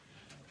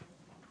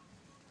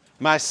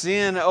My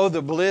sin, oh,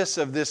 the bliss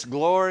of this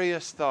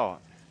glorious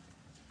thought.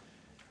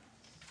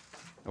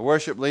 A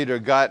worship leader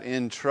got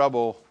in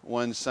trouble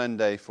one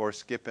Sunday for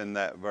skipping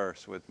that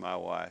verse with my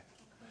wife.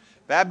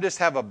 Baptists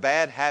have a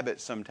bad habit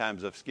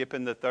sometimes of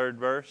skipping the third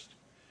verse.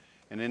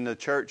 And in the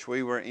church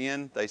we were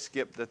in, they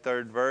skipped the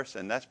third verse,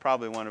 and that's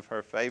probably one of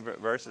her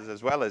favorite verses,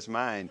 as well as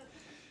mine,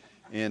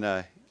 in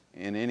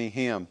any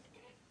hymn.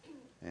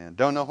 And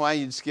don't know why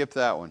you'd skip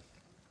that one.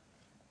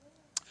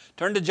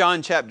 Turn to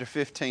John chapter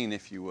 15,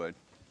 if you would.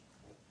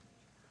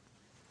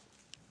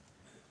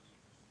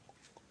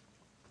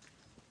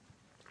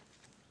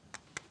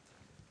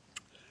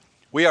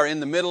 We are in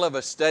the middle of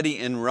a study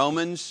in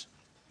Romans.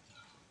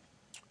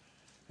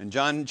 And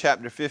John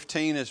chapter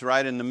 15 is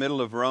right in the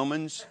middle of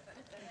Romans.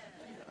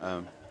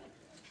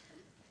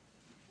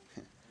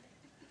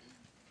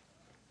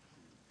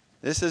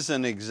 This is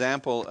an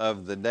example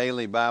of the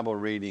daily Bible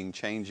reading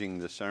changing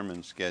the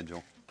sermon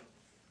schedule.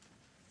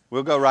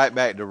 We'll go right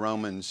back to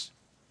Romans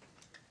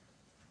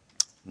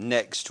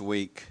next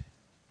week.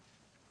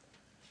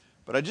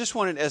 But I just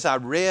wanted, as I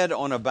read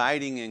on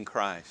abiding in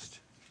Christ,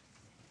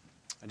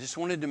 I just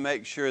wanted to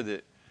make sure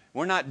that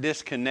we're not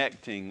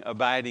disconnecting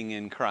abiding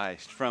in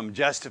Christ from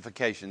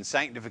justification,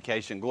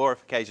 sanctification,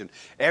 glorification,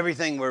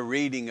 everything we're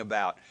reading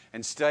about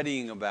and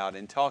studying about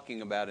and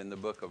talking about in the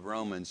book of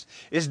Romans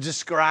is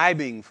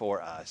describing for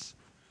us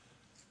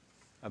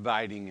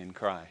abiding in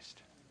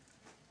Christ,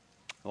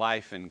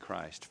 life in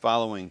Christ,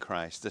 following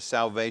Christ, the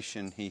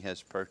salvation He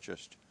has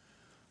purchased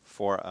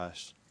for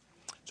us.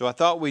 So I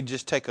thought we'd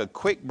just take a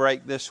quick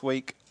break this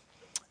week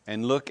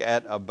and look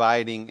at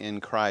abiding in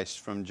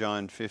Christ from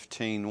John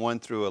 15, 1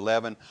 through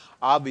 11.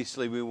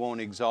 Obviously, we won't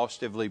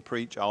exhaustively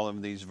preach all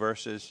of these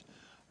verses,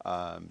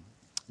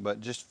 but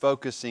just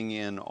focusing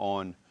in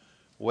on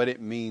what it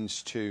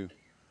means to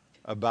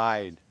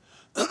abide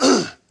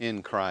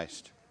in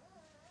Christ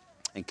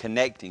and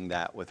connecting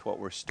that with what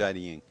we're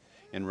studying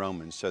in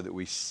Romans so that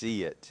we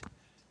see it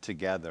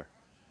together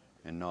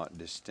and not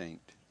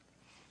distinct.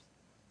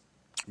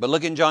 But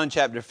look in John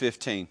chapter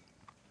 15.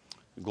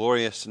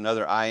 Glorious,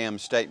 another I am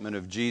statement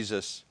of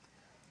Jesus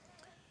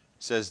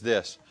says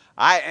this: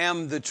 I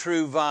am the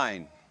true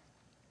vine,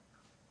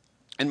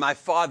 and my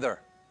Father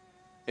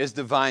is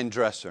the vine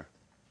dresser.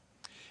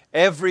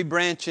 Every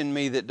branch in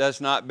me that does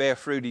not bear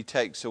fruit He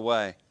takes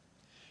away,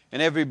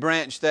 and every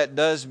branch that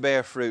does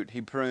bear fruit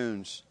He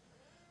prunes,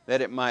 that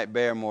it might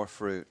bear more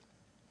fruit.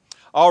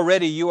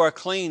 Already you are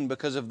clean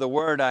because of the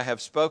word I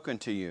have spoken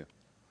to you.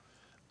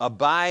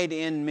 Abide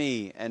in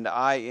me, and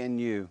I in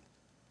you.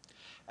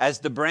 As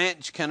the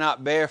branch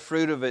cannot bear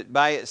fruit of it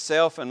by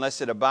itself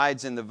unless it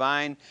abides in the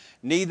vine,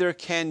 neither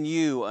can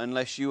you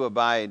unless you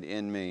abide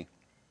in me.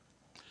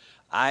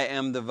 I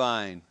am the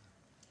vine,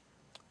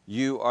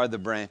 you are the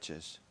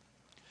branches.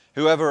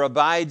 Whoever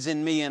abides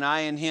in me and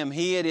I in him,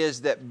 he it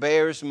is that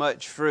bears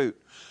much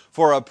fruit.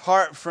 For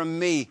apart from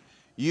me,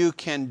 you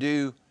can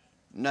do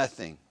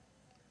nothing.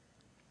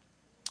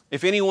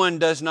 If anyone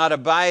does not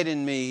abide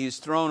in me, he is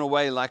thrown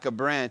away like a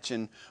branch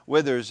and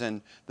withers,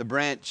 and the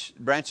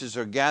branches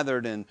are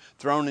gathered and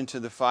thrown into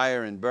the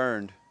fire and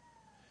burned.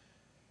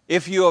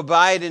 If you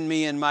abide in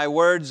me and my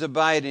words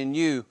abide in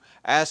you,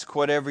 ask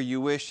whatever you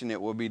wish and it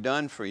will be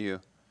done for you.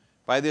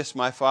 By this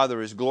my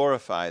Father is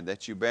glorified,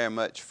 that you bear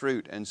much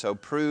fruit, and so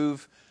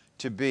prove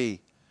to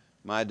be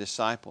my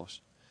disciples.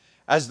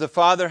 As the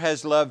Father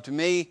has loved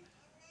me,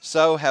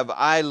 so have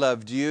I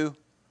loved you.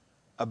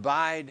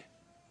 Abide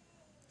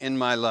in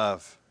my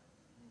love.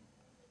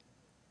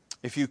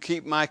 If you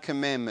keep my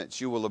commandments,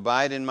 you will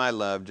abide in my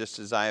love, just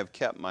as I have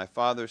kept my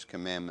Father's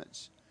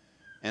commandments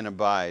and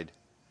abide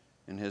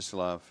in His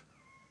love.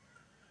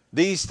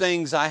 These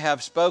things I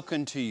have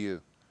spoken to you,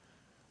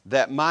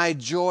 that my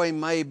joy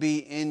may be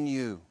in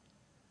you,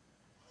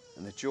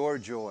 and that your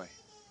joy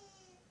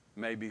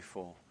may be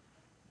full.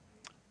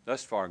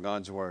 Thus far,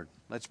 God's Word.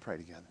 Let's pray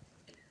together.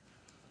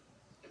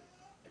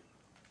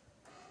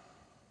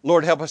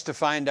 Lord, help us to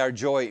find our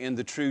joy in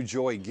the true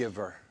joy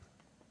giver,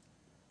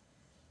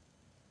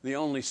 the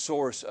only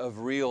source of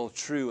real,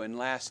 true, and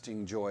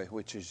lasting joy,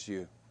 which is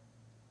you.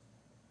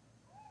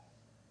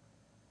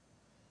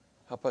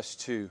 Help us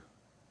to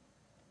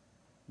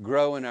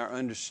grow in our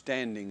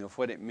understanding of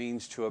what it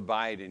means to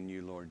abide in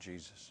you, Lord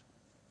Jesus.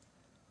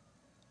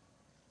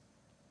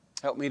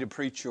 Help me to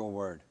preach your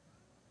word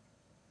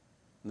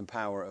in the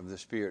power of the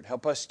Spirit.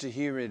 Help us to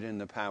hear it in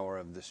the power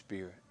of the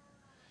Spirit.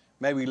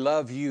 May we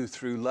love you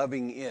through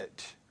loving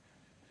it.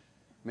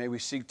 May we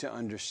seek to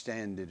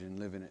understand it and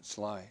live in its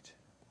light.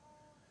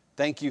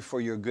 Thank you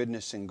for your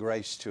goodness and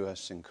grace to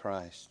us in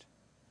Christ.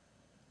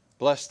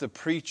 Bless the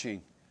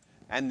preaching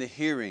and the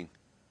hearing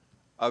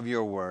of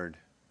your word.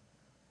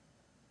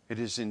 It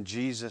is in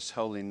Jesus'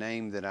 holy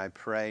name that I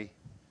pray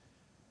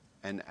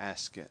and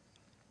ask it.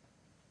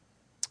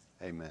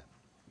 Amen.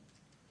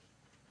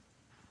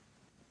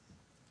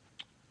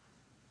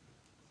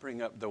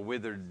 Bring up the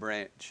withered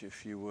branch,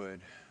 if you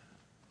would.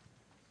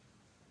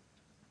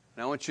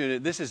 And I want you to,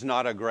 this is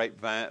not a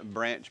great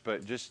branch,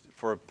 but just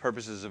for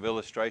purposes of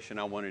illustration,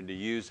 I wanted to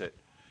use it.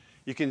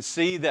 You can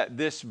see that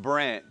this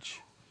branch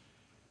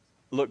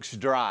looks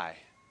dry.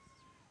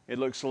 It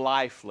looks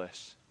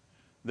lifeless.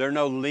 There are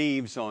no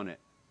leaves on it.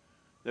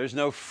 There's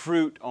no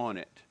fruit on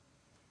it.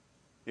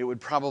 It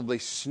would probably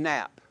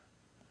snap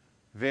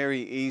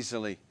very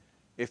easily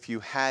if you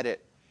had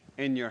it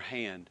in your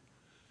hand.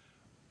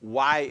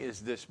 Why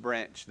is this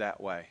branch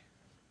that way?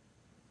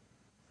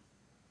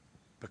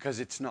 Because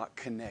it's not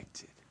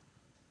connected.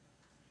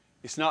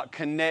 It's not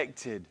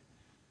connected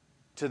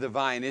to the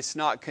vine. It's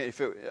not,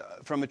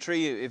 from a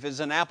tree, if it's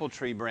an apple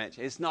tree branch,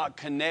 it's not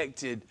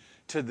connected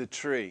to the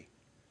tree.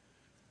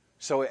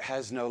 So it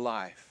has no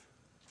life.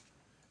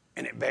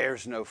 And it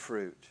bears no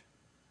fruit.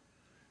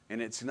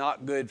 And it's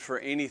not good for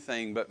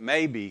anything but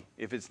maybe,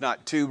 if it's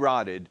not too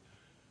rotted,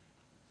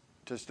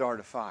 to start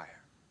a fire.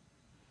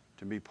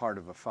 To be part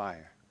of a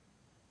fire.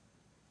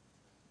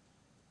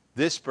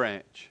 This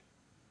branch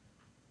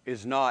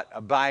is not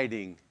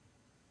abiding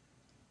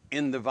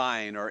in the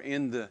vine or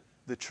in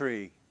the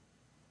tree.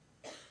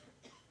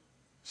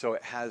 So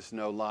it has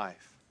no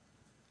life.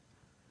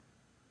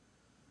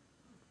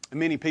 And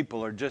many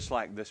people are just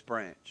like this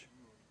branch.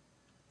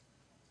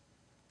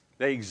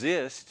 They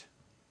exist.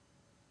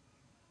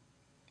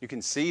 You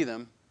can see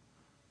them.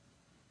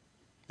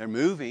 They're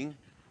moving.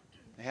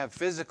 They have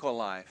physical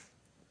life.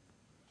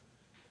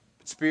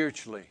 But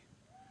spiritually,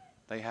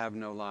 they have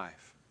no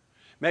life.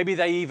 Maybe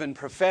they even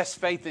profess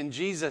faith in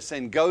Jesus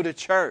and go to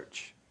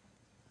church.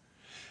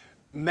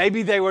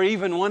 Maybe they were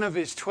even one of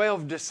His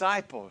 12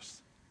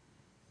 disciples.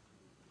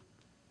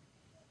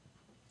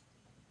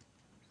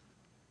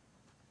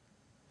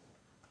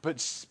 But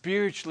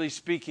spiritually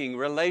speaking,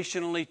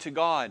 relationally to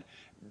God,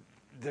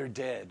 they're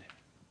dead.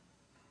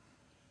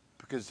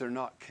 Because they're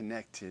not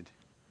connected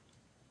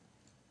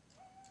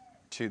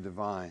to the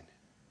vine.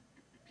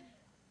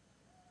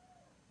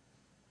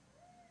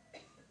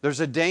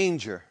 There's a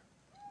danger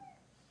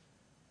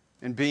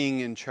in being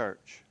in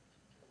church.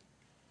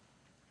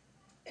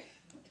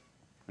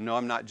 No,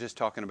 I'm not just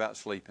talking about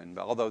sleeping,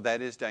 but although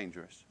that is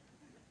dangerous.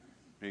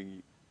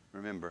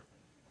 Remember.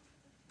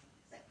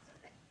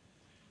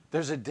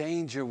 There's a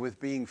danger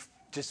with being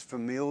just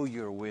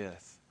familiar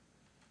with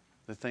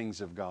the things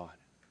of God.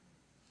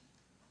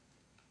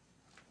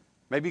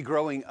 Maybe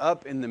growing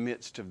up in the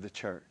midst of the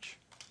church.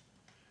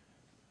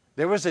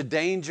 There was a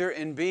danger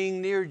in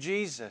being near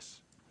Jesus.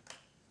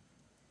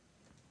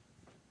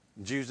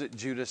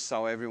 Judas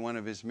saw every one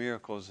of His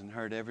miracles and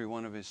heard every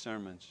one of His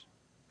sermons.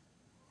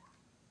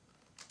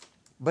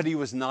 But he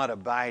was not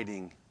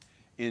abiding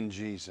in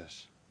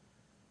Jesus.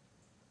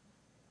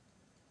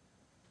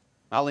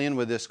 I'll end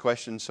with this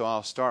question, so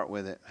I'll start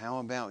with it. How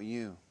about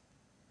you?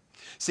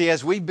 See,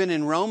 as we've been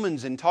in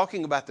Romans and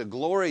talking about the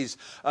glories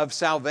of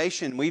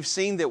salvation, we've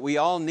seen that we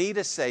all need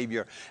a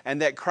Savior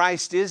and that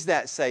Christ is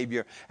that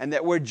Savior and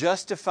that we're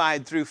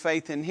justified through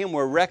faith in Him.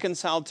 We're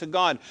reconciled to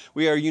God.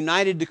 We are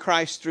united to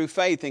Christ through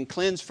faith and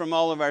cleansed from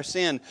all of our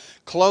sin,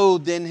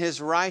 clothed in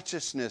His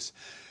righteousness,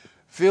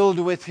 filled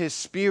with His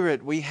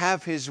Spirit. We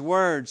have His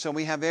Word, so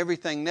we have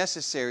everything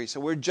necessary. So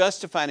we're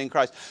justified in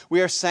Christ.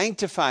 We are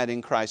sanctified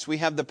in Christ. We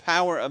have the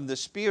power of the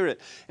Spirit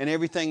and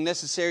everything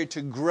necessary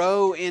to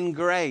grow in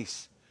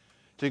grace,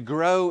 to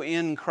grow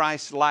in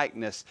Christ's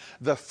likeness,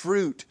 the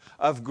fruit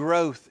of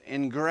growth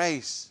in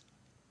grace.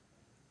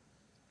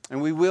 And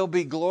we will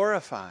be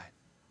glorified.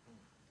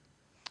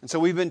 And so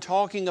we've been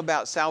talking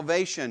about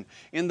salvation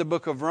in the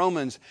book of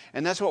Romans,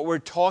 and that's what we're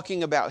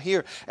talking about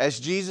here as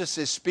Jesus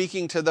is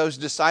speaking to those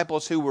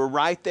disciples who were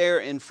right there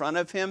in front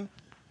of Him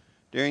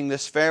during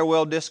this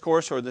farewell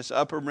discourse or this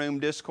upper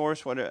room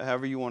discourse,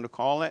 however you want to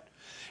call it.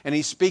 And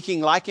He's speaking,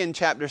 like in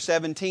chapter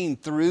 17,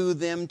 through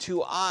them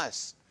to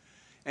us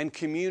and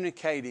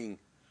communicating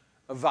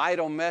a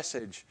vital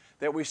message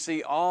that we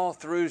see all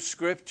through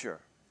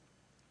Scripture.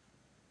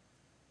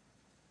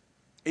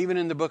 Even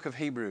in the book of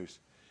Hebrews,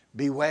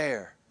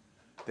 beware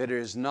that there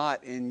is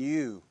not in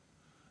you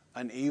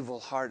an evil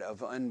heart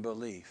of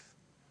unbelief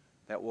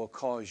that will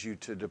cause you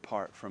to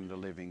depart from the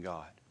living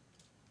God.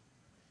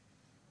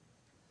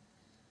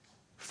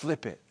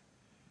 Flip it.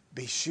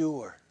 Be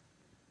sure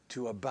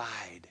to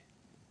abide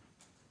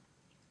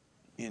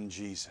in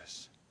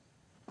Jesus.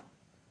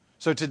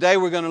 So today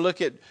we're going to look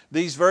at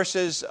these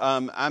verses.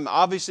 I'm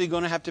obviously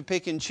going to have to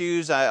pick and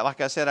choose. Like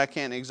I said, I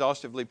can't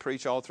exhaustively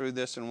preach all through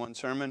this in one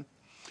sermon.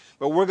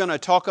 But we're going to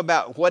talk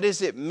about what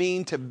does it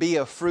mean to be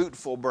a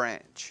fruitful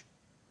branch.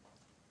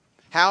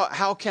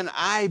 How can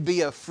I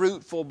be a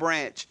fruitful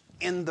branch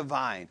in the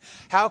vine?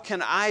 How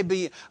can I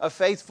be a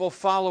faithful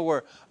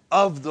follower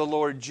of the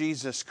Lord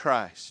Jesus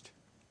Christ?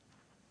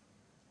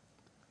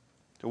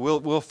 So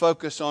we'll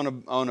focus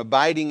on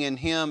abiding in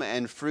Him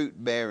and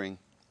fruit bearing.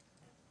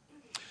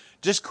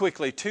 Just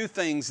quickly, two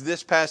things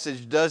this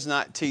passage does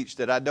not teach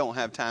that I don't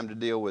have time to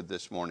deal with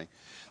this morning.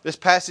 This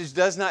passage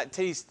does not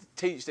teach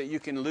that you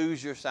can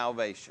lose your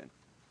salvation.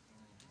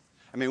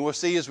 I mean, we'll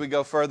see as we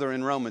go further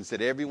in Romans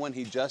that everyone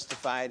He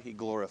justified, He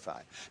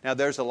glorified. Now,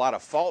 there's a lot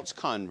of false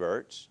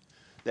converts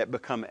that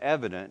become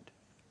evident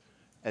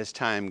as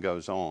time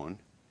goes on,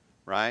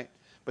 right?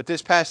 But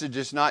this passage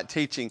is not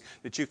teaching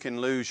that you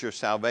can lose your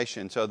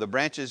salvation. So the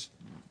branches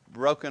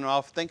broken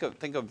off, think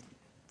of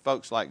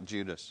folks like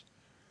Judas.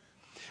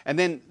 And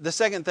then the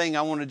second thing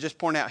I want to just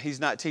point out he's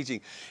not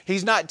teaching.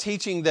 He's not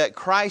teaching that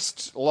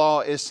Christ's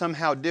law is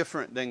somehow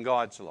different than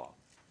God's law.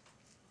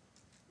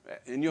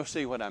 And you'll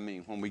see what I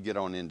mean when we get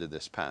on into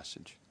this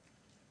passage.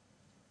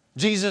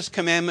 Jesus'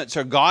 commandments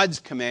are God's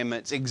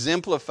commandments,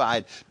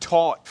 exemplified,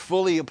 taught,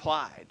 fully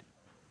applied.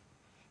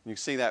 You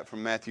see that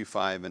from Matthew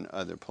 5 and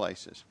other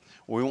places.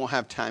 We won't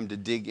have time to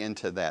dig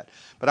into that.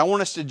 But I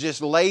want us to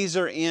just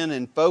laser in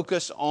and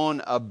focus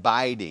on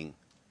abiding.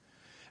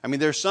 I mean,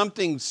 there's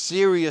something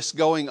serious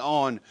going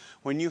on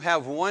when you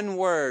have one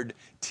word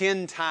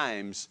 10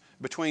 times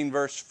between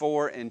verse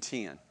 4 and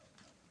 10.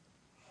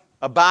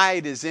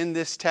 Abide is in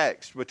this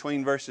text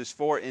between verses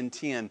 4 and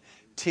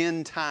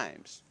 10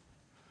 times.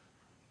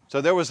 So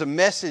there was a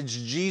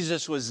message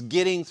Jesus was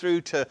getting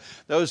through to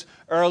those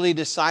early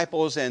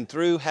disciples, and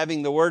through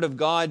having the Word of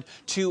God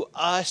to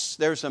us,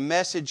 there's a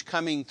message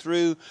coming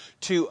through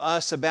to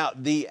us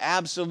about the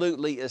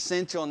absolutely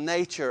essential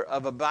nature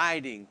of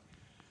abiding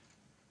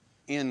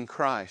in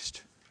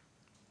Christ.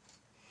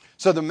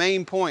 So the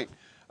main point,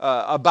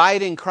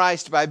 abide in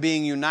Christ by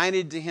being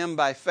united to Him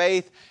by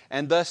faith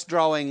and thus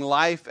drawing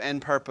life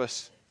and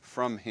purpose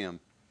from Him.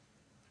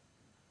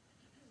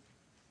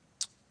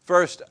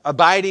 First,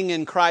 abiding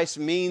in Christ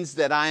means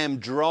that I am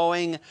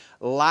drawing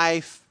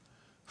life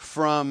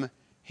from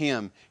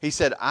Him. He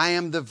said, I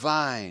am the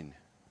vine.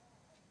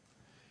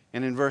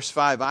 And in verse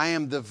 5, I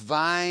am the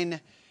vine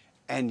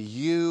and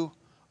you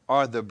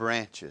are the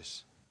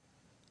branches.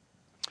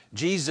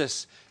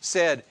 Jesus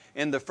said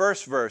in the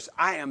first verse,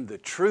 I am the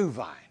true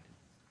vine.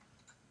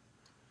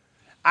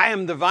 I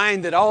am the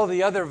vine that all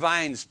the other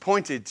vines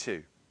pointed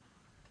to.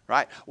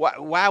 Right?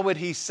 Why would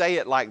He say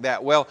it like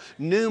that? Well,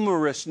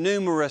 numerous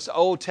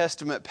Old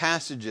Testament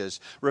passages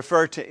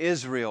refer to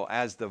Israel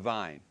as the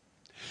vine.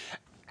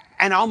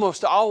 And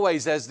almost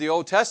always as the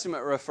Old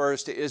Testament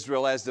refers to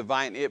Israel as the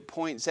vine, it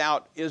points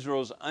out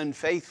Israel's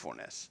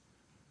unfaithfulness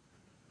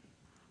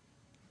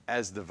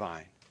as the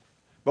vine.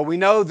 But we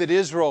know that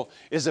Israel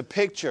is a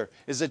picture,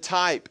 is a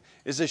type,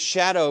 is a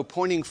shadow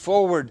pointing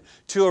forward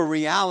to a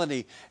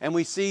reality. And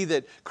we see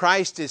that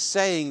Christ is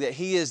saying that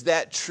He is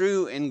that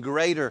true and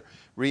greater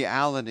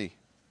reality.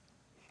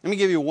 Let me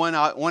give you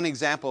one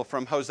example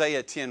from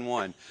Hosea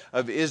 10:1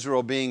 of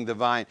Israel being the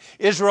vine.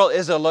 Israel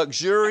is a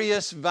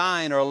luxurious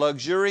vine or a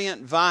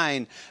luxuriant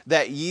vine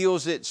that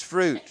yields its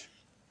fruit.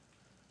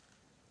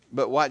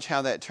 But watch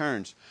how that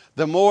turns.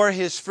 The more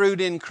his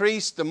fruit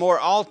increased, the more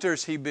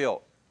altars he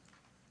built.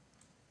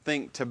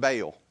 Think to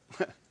Baal.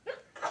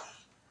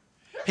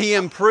 He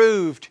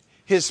improved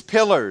his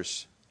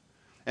pillars.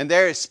 And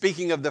there is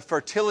speaking of the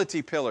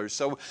fertility pillars.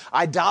 So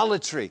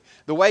idolatry,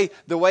 the way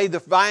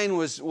the vine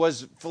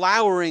was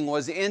flowering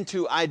was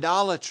into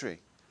idolatry.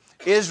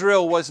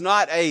 Israel was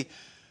not a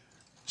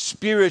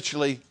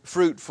spiritually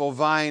fruitful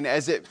vine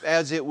as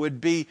it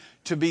would be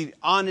to be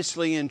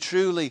honestly and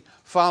truly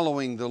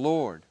following the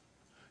Lord.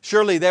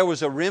 Surely there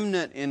was a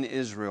remnant in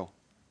Israel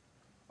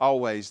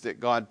always that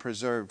God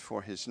preserved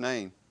for His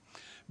name.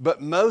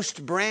 But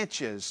most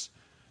branches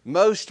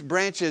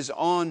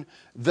on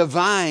the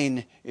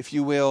vine, if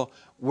you will,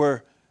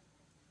 were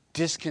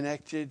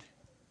disconnected,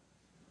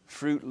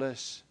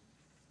 fruitless,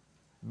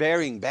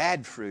 bearing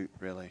bad fruit,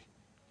 really.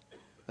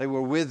 They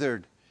were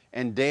withered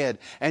and dead.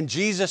 And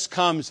Jesus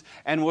comes,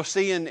 and we'll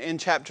see in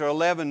chapter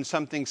 11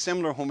 something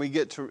similar when we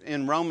get to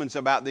in Romans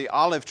about the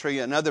olive tree,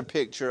 another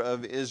picture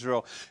of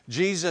Israel.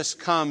 Jesus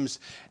comes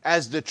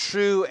as the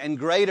true and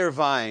greater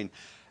vine,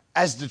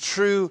 as the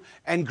true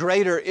and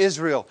greater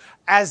Israel,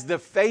 as the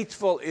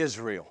faithful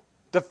Israel,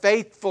 the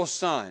faithful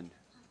son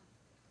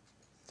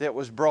that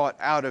was brought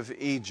out of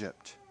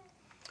Egypt.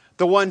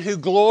 The one who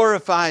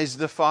glorifies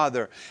the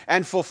Father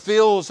and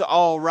fulfills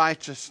all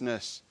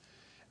righteousness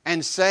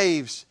and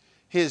saves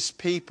His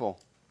people.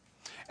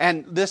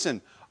 And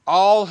listen,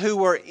 all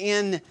who are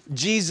in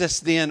Jesus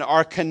then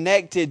are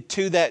connected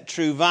to that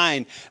true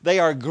vine. They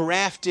are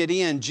grafted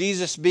in.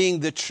 Jesus being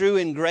the true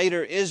and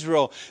greater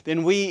Israel,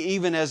 then we,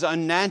 even as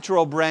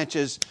unnatural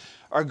branches,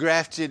 are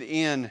grafted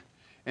in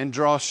and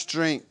draw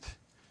strength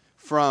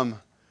from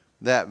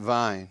that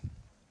vine.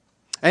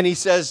 And He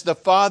says the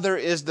Father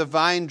is the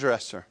vine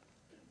dresser.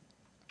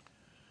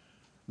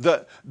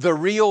 The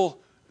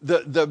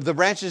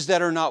branches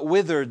that are not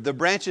withered, the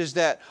branches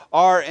that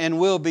are and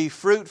will be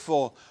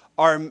fruitful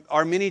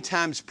are many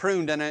times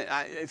pruned. And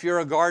if you're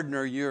a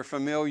gardener, you're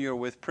familiar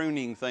with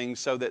pruning things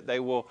so that they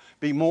will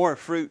be more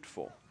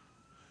fruitful.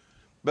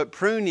 But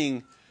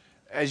pruning,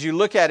 as you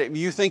look at it,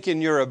 you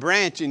thinking you're a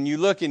branch, and you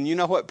look and you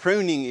know what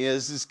pruning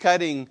is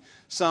cutting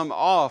some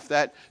off.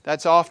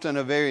 That's often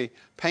a very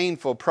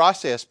painful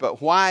process.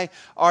 But why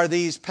are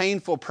these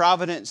painful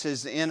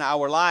providences in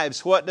our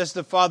lives? What does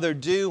the Father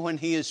do when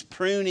He is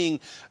pruning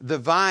the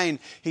vine?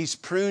 He's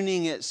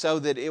pruning it so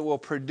that it will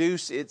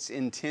produce its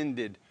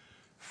intended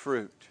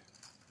fruit.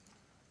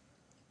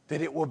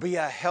 That it will be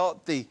a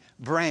healthy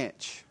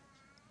branch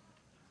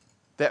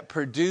that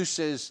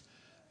produces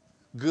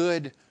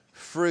good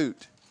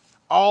fruit.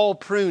 All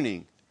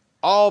pruning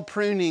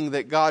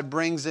that God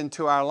brings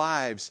into our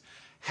lives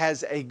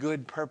has a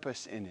good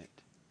purpose in it.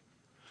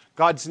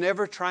 God's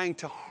never trying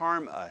to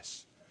harm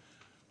us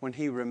when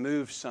He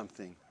removes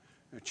something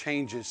or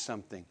changes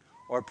something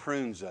or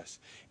prunes us.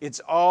 It's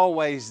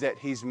always that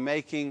He's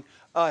making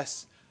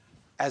us,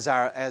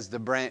 as the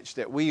branch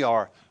that we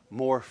are,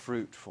 more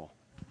fruitful.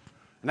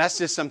 And that's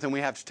just something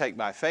we have to take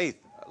by faith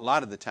a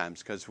lot of the times,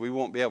 because we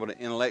won't be able to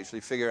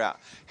intellectually figure out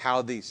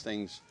how these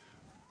things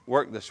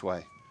work this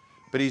way.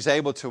 But He's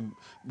able to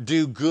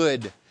do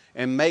good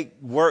and make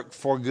work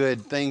for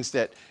good things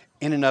that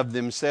in and of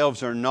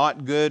themselves are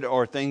not good,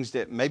 or things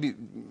that maybe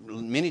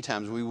many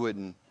times we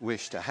wouldn't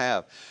wish to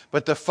have.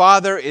 But the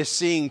Father is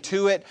seeing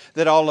to it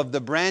that all of the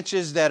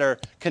branches that are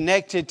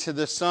connected to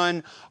the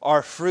Son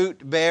are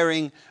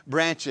fruit-bearing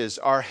branches,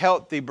 are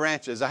healthy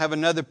branches. I have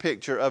another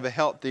picture of a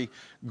healthy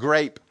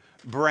grape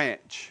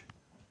branch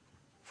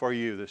for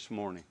you this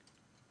morning.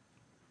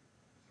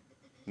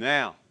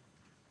 Now,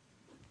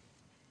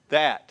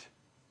 that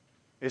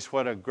is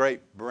what a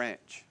grape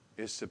branch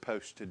is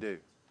supposed to do.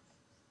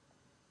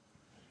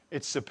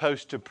 It's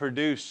supposed to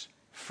produce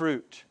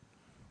fruit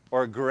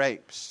or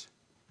grapes.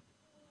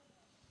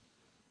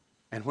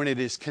 And when it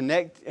is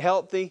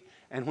healthy,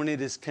 and when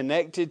it is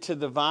connected to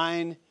the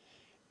vine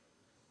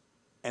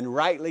and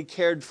rightly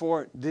cared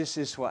for, this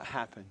is what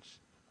happens.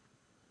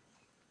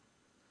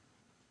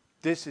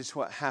 This is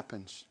what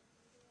happens.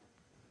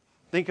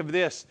 Think of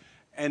this,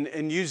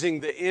 and using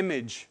the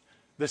image,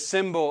 the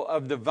symbol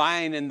of the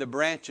vine and the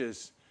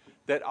branches,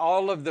 that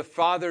all of the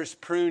Father's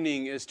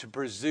pruning is to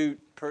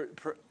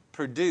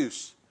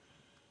produce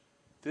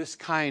this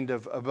kind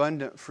of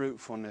abundant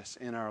fruitfulness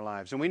in our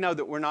lives. And we know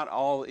that we're not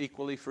all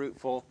equally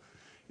fruitful.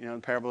 You know,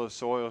 the parable of the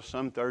soil,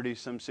 some 30,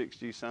 some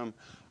 60, some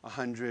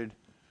 100.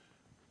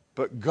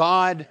 But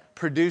God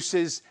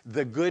produces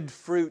the good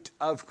fruit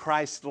of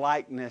Christ's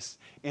likeness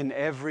in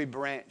every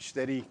branch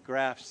that He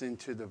grafts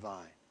into the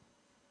vine.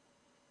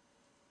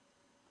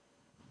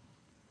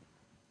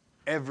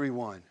 Every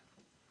one.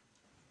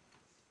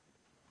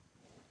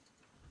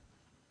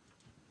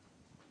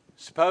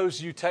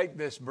 Suppose you take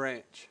this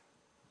branch,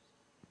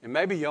 and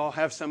maybe y'all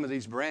have some of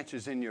these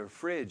branches in your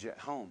fridge at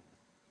home,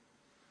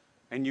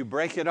 and you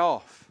break it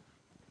off.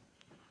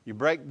 You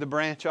break the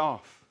branch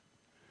off,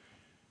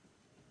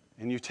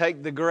 and you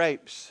take the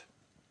grapes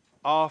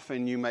off,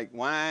 and you make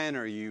wine,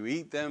 or you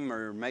eat them,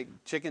 or make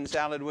chicken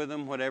salad with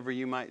them, whatever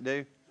you might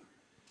do.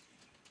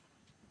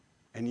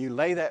 And you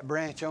lay that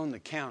branch on the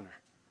counter,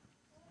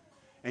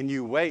 and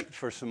you wait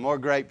for some more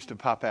grapes to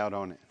pop out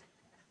on it.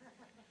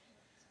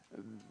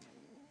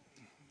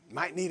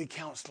 Might need a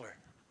counselor.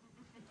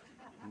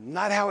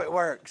 Not how it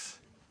works.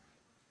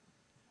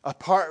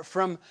 Apart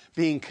from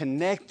being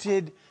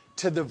connected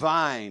to the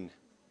vine,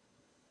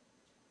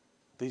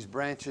 these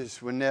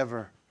branches will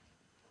never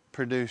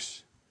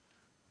produce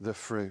the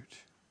fruit.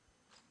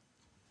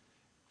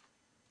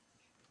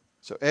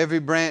 So every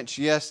branch,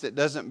 yes, that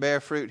doesn't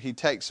bear fruit, He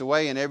takes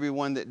away, and every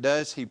one that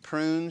does, He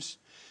prunes.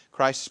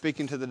 Christ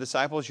speaking to the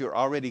disciples, you're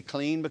already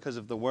clean because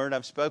of the word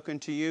I've spoken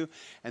to you.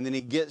 And then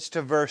He gets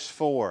to verse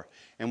 4,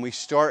 and we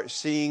start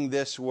seeing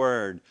this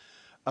word,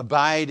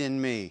 abide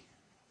in me,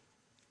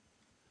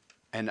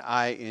 and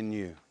I in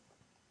you.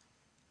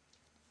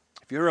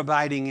 If you're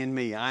abiding in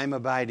me, I'm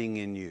abiding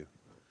in you.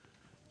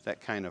 That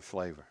kind of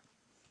flavor.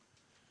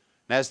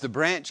 And as the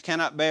branch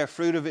cannot bear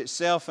fruit of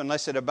itself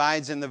unless it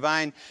abides in the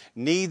vine,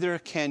 neither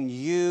can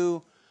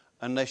you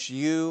unless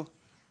you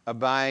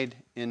abide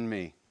in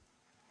me.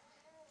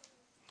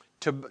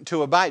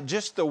 To abide,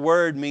 just the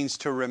word means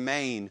to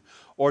remain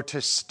or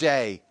to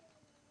stay.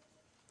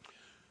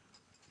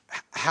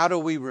 How do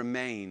we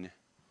remain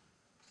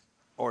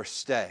or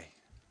stay?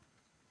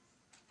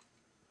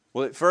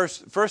 Well,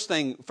 first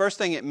thing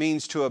it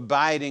means to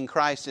abide in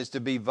Christ is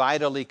to be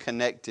vitally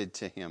connected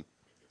to Him.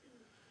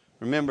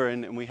 Remember,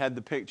 and we had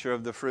the picture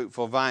of the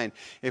fruitful vine.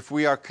 If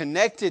we are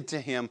connected to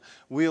Him,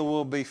 we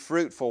will be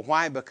fruitful.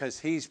 Why? Because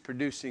He's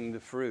producing the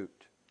fruit.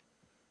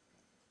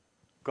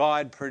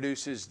 God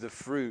produces the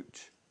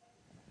fruit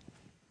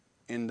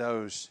in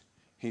those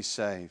He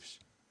saves.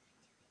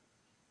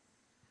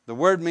 The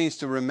word means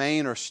to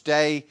remain or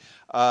stay,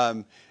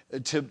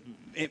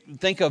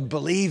 think of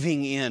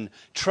believing in,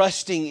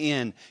 trusting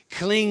in,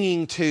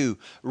 clinging to,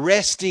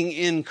 resting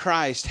in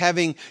Christ,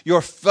 having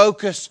your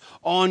focus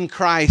on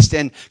Christ,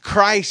 and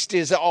Christ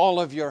is all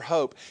of your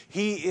hope.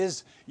 He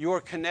is your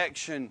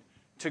connection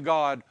to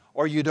God,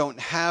 or you don't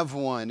have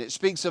one. It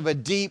speaks of a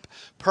deep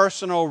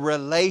personal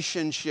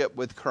relationship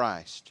with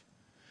Christ.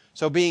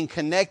 So being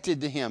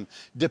connected to Him,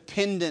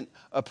 dependent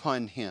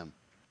upon Him,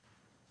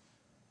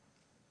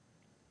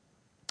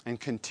 and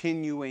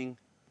continuing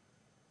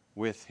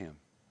with Him.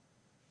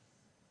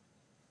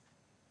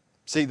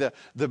 See, the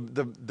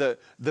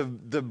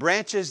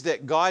branches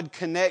that God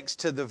connects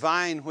to the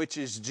vine, which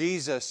is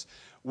Jesus,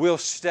 will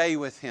stay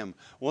with Him,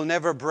 will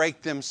never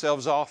break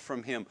themselves off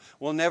from Him,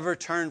 will never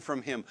turn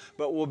from Him,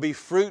 but will be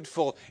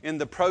fruitful in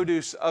the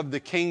produce of the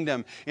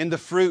kingdom, in the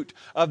fruit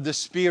of the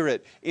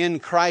Spirit, in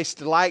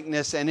Christ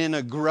likeness, and in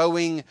a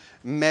growing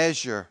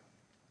measure.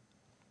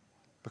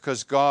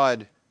 Because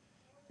God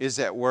is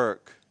at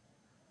work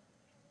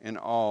in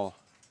all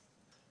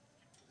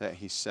that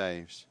He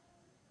saves.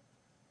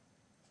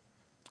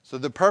 So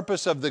the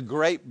purpose of the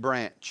grape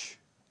branch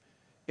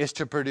is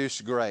to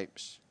produce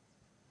grapes.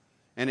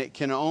 And it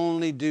can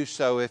only do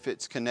so if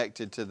it's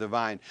connected to the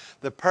vine.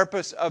 The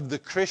purpose of the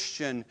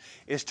Christian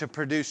is to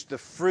produce the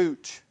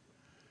fruit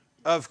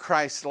of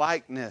Christ's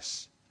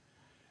likeness.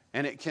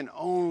 And it can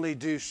only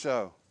do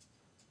so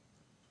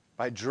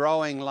by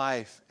drawing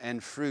life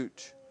and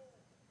fruit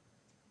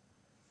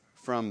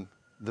from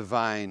the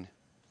vine,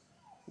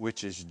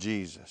 which is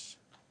Jesus.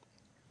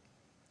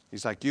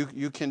 He's like,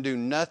 you can do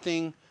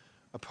nothing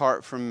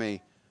apart from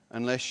me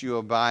unless you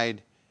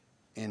abide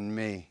in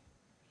me.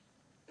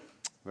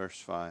 Verse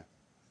 5.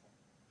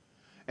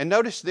 And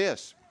notice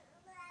this.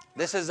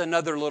 This is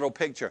another little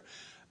picture.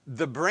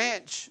 The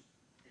branch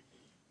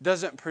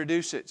doesn't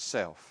produce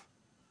itself.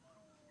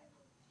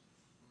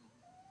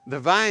 The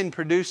vine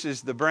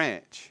produces the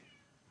branch.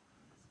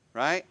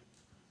 Right?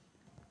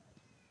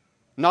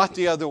 Not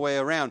the other way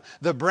around.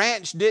 The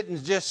branch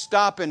didn't just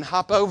stop and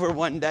hop over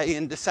one day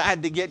and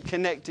decide to get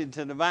connected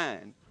to the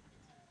vine.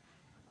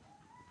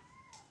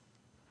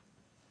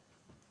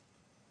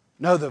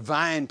 No, the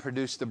vine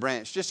produced the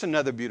branch. Just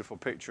another beautiful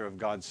picture of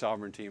God's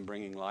sovereignty in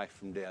bringing life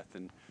from death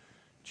and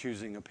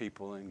choosing a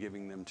people and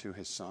giving them to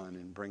His Son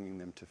and bringing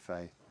them to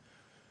faith.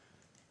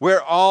 We're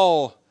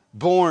all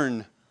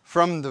born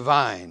from the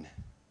vine.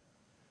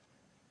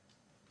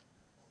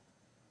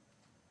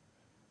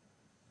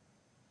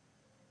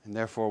 And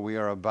therefore we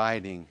are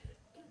abiding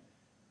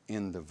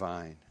in the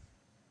vine.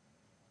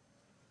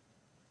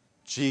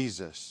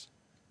 Jesus,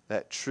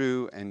 that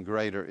true and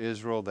greater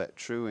Israel, that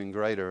true and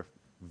greater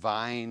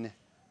vine,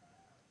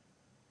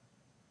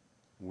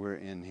 we're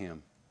in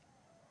Him.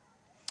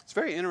 It's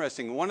very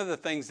interesting. One of the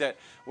things that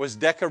was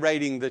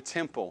decorating the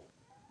temple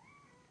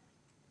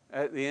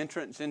at the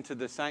entrance into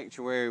the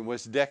sanctuary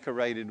was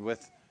decorated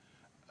with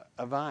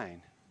a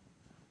vine,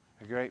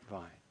 a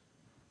grapevine.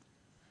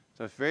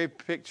 So it's very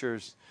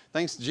pictures,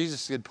 things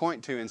Jesus could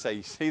point to and say,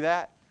 you see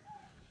that?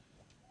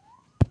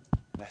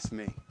 That's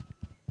me.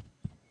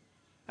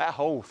 That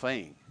whole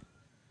thing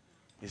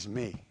is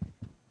me,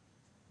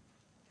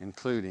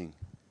 including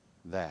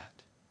that.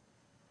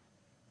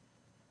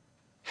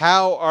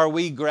 How are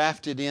we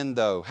grafted in,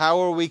 though? How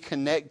are we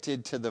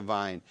connected to the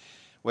vine?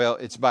 Well,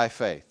 it's by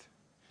faith.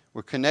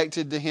 We're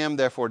connected to Him,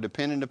 therefore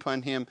dependent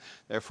upon Him.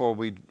 Therefore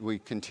we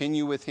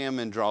continue with Him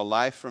and draw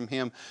life from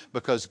Him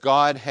because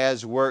God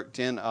has worked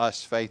in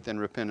us faith and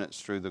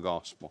repentance through the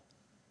gospel.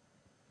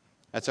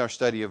 That's our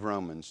study of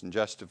Romans and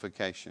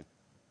justification.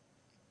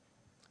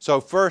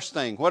 So first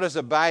thing, what does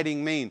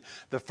abiding mean?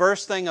 The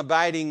first thing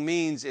abiding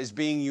means is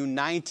being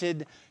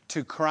united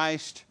to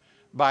Christ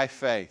by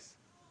faith.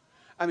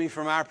 I mean,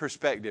 from our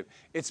perspective,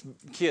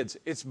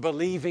 it's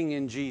believing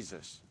in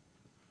Jesus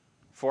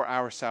for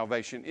our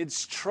salvation.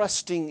 It's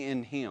trusting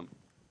in Him.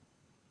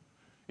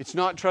 It's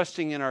not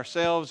trusting in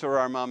ourselves or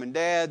our mom and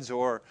dads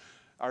or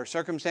our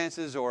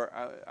circumstances or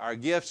our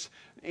gifts.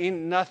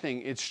 In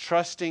nothing. It's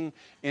trusting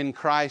in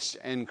Christ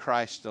and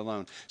Christ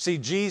alone. See,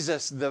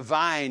 Jesus, the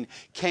vine,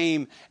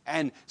 came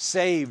and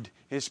saved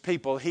His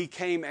people. He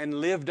came and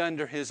lived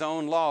under His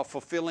own law,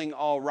 fulfilling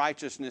all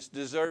righteousness,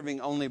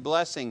 deserving only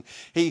blessing.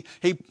 He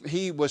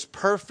was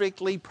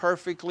perfectly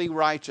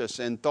righteous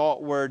in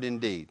thought, word,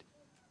 and deed.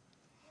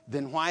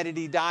 Then why did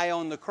He die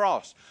on the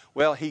cross?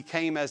 Well, He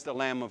came as the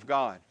Lamb of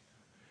God.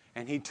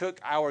 And He took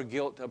our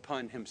guilt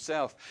upon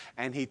Himself.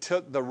 And He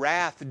took the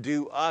wrath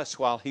due us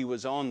while He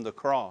was on the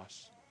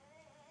cross.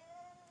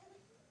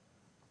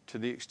 To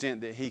the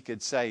extent that He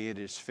could say, it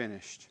is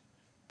finished,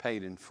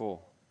 paid in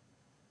full.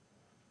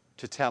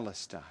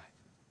 Tetelestai.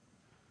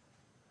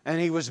 And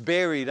He was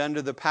buried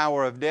under the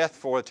power of death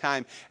for a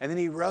time. And then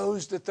He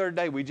rose the third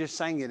day. We just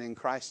sang it in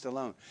Christ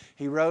alone.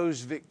 He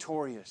rose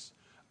victorious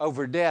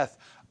over death,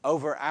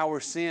 over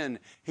our sin.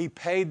 He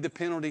paid the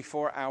penalty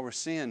for our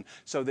sin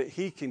so that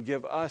He can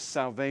give us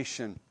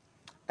salvation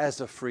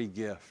as a free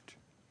gift.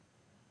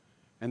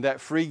 And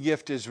that free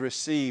gift is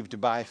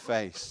received by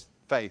faith.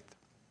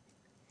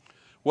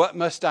 What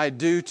must I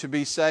do to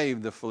be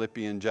saved? The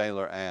Philippian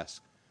jailer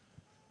asked.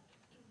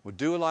 Well,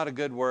 do a lot of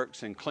good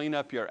works and clean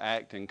up your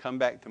act and come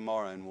back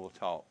tomorrow and we'll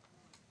talk.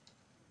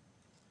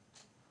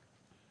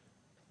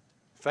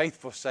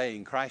 Faithful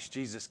saying, Christ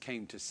Jesus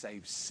came to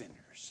save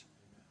sinners.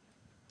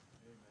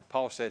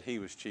 Paul said He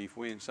was chief.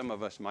 Some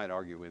of us might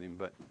argue with him,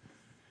 but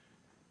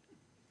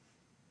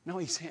no,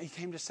 he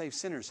came to save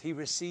sinners. He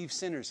received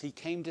sinners. He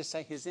came to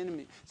save His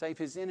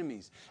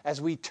enemies. As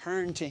we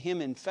turn to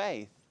Him in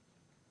faith,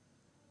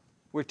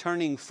 we're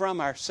turning from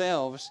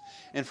ourselves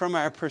and from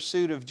our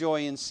pursuit of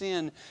joy in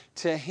sin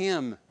to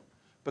Him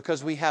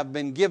because we have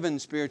been given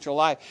spiritual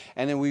life,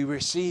 and then we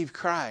receive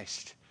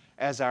Christ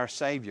as our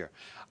Savior.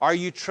 Are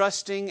you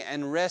trusting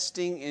and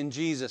resting in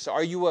Jesus?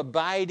 Are you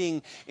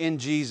abiding in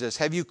Jesus?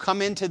 Have you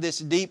come into this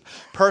deep,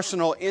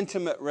 personal,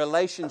 intimate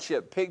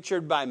relationship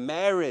pictured by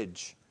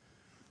marriage,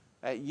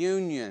 at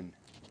union?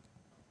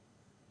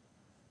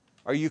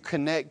 Are you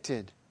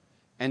connected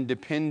and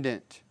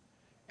dependent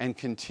and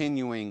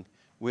continuing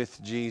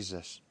with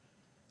Jesus?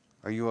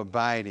 Are you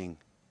abiding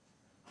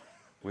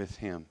with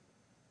Him.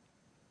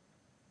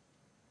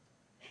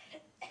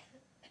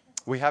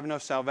 We have no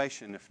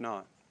salvation if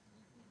not.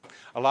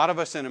 A lot of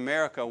us in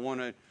America want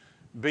to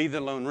be the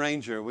Lone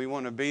Ranger. We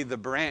want to be the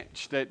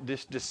branch that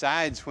just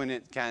decides when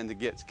it kind of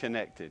gets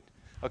connected.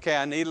 Okay,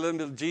 I need a little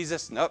bit of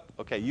Jesus. Nope.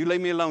 Okay, you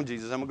leave me alone,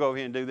 Jesus. I'm going to go over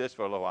here and do this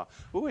for a little while.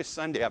 Ooh, it's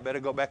Sunday. I better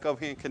go back over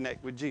here and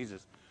connect with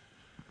Jesus.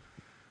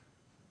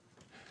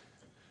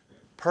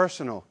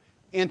 Personal,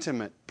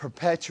 intimate,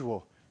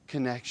 perpetual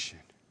connection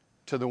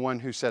to the one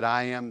who said,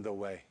 I am the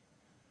way,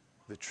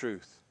 the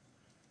truth,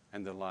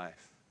 and the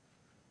life.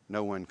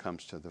 No one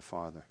comes to the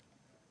Father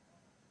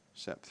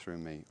except through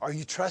me. Are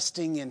you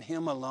trusting in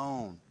Him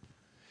alone?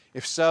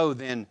 If so,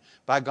 then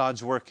by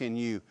God's work in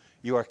you,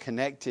 you are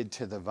connected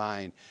to the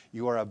vine.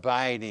 You are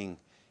abiding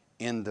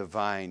in the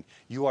vine.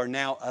 You are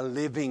now a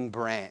living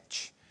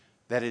branch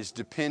that is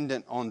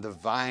dependent on the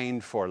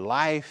vine for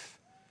life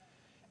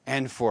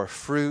and for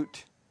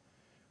fruit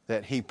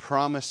that He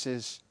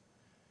promises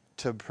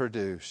to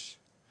produce.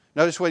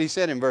 Notice what He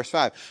said in verse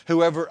 5.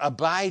 Whoever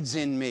abides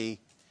in me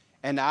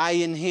and I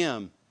in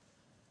him,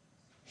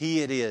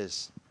 he it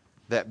is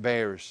that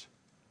bears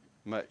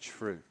much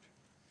fruit.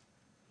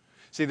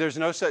 See, there's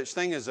no such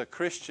thing as a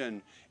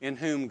Christian in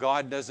whom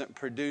God doesn't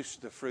produce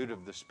the fruit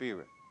of the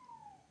Spirit.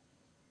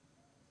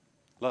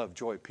 Love,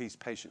 joy, peace,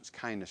 patience,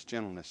 kindness,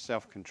 gentleness,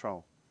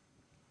 self-control.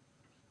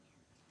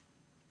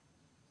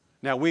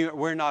 Now,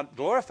 we're not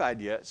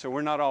glorified yet, so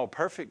we're not all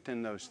perfect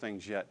in those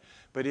things yet.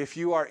 But if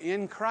you are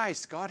in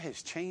Christ, God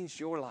has changed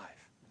your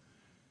life.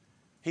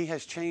 He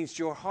has changed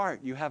your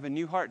heart. You have a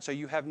new heart, so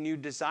you have new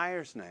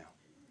desires now.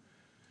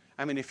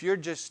 I mean, if you're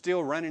just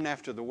still running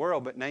after the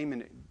world but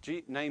naming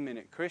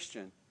it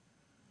Christian,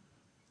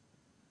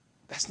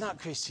 that's not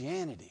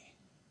Christianity.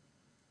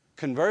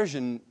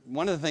 Conversion,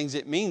 one of the things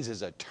it means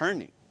is a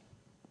turning.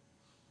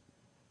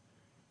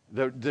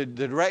 The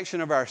direction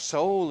of our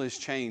soul is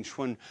changed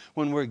when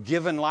we're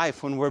given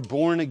life, when we're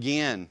born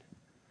again.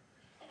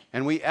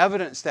 And we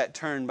evidence that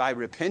turn by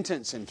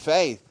repentance and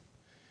faith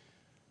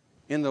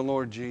in the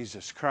Lord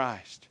Jesus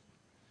Christ.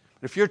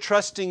 If you're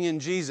trusting in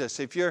Jesus,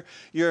 if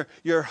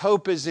your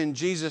hope is in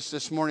Jesus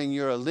this morning,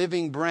 you're a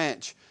living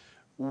branch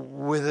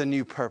with a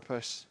new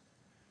purpose,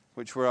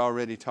 which we're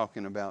already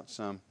talking about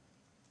some.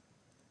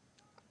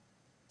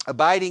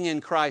 Abiding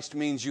in Christ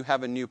means you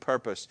have a new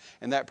purpose,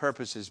 and that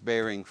purpose is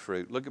bearing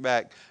fruit. Look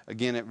back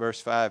again at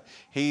verse 5.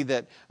 He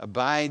that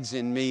abides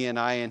in me and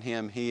I in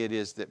him, he it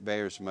is that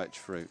bears much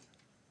fruit.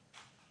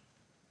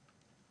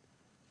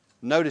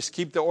 Notice,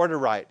 keep the order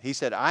right. He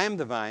said, I am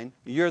the vine,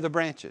 you're the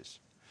branches.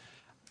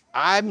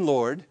 I'm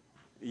Lord,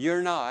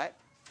 you're not.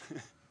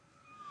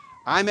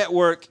 I'm at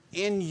work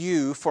in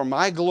you for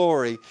my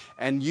glory,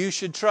 and you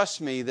should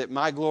trust me that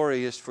my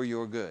glory is for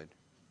your good.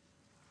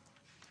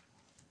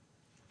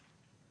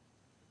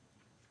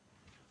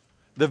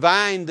 The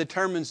vine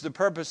determines the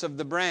purpose of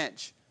the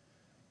branch.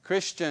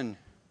 Christian.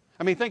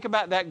 I mean, think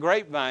about that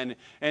grapevine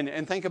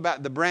and think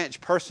about the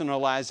branch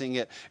personalizing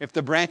it. If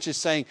the branch is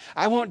saying,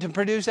 I want to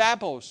produce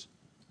apples.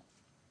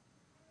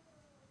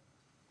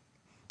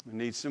 We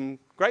need some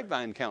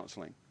grapevine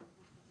counseling.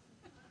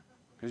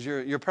 Because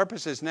your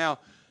purpose is now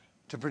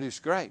to produce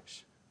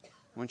grapes.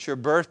 Once you're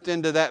birthed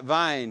into that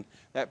vine,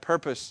 that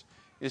purpose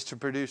is to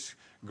produce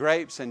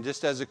grapes. And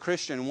just as a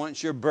Christian,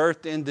 once you're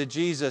birthed into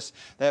Jesus,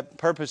 that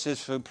purpose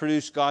is to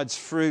produce God's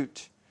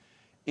fruit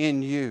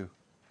in you.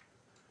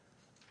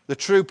 The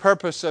true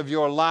purpose of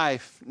your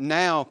life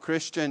now,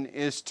 Christian,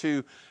 is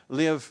to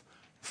live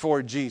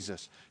for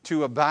Jesus,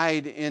 to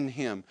abide in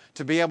Him,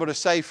 to be able to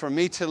say, for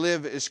me to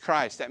live is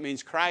Christ. That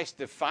means Christ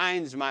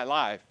defines my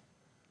life.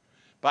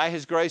 By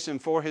His grace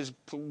and for His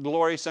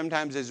glory,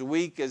 sometimes as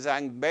weak as I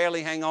can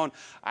barely hang on,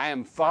 I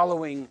am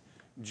following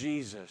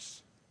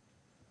Jesus.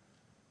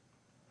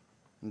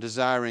 And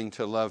desiring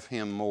to love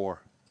Him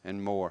more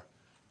and more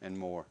and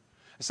more.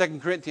 2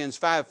 Corinthians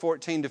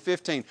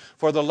 5:14-15.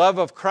 For the love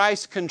of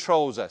Christ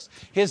controls us.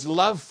 His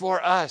love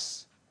for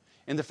us,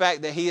 and the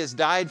fact that He has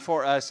died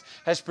for us,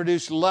 has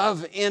produced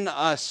love in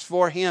us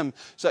for Him,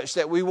 such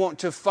that we want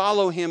to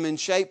follow Him and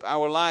shape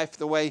our life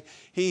the way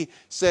He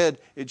said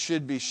it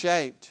should be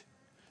shaped.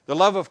 The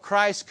love of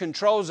Christ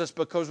controls us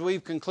because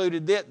we've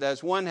concluded that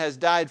as one has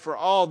died for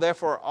all,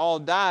 therefore all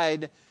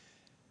died,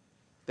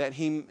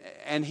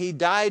 and He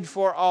died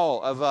for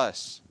all of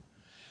us,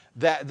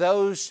 that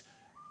those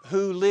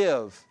who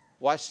live,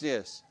 watch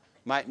this,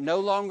 might no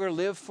longer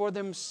live for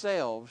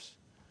themselves,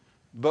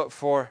 but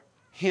for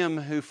Him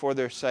who for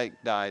their sake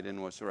died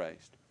and was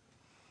raised.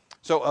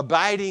 So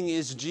abiding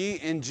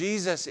in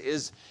Jesus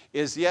is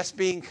yes,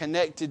 being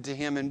connected to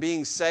Him and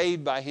being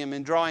saved by Him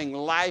and drawing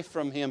life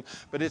from Him,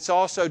 but it's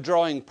also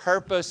drawing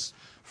purpose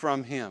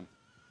from Him.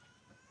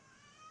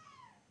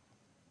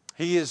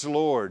 He is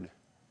Lord,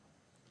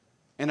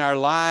 and our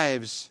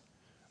lives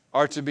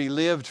are to be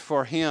lived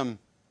for Him.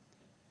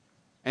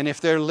 And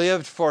if they're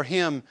lived for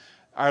Him,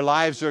 our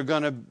lives are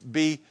going to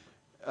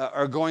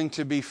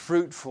be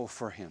fruitful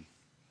for Him.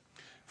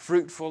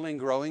 Fruitful in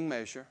growing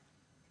measure.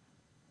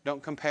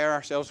 Don't compare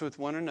ourselves with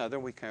one another.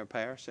 We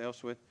compare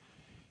ourselves with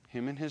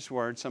Him and His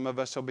Word. Some of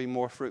us will be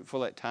more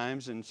fruitful at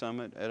times and some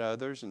at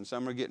others, and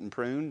some are getting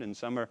pruned and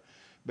some are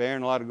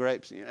bearing a lot of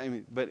grapes.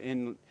 But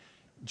in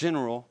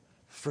general,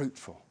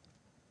 fruitful.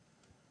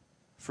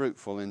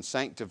 Fruitful in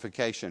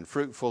sanctification,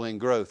 fruitful in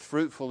growth,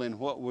 fruitful in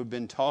what we've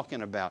been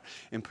talking about,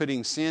 in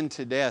putting sin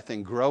to death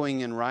and growing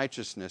in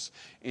righteousness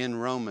in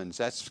Romans.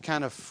 That's the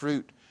kind of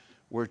fruit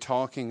we're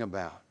talking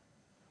about.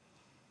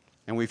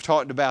 And we've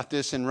talked about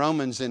this in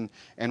Romans, and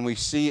we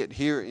see it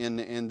here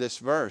in this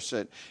verse,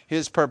 that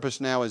His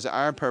purpose now is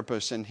our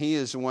purpose, and He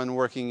is the one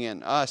working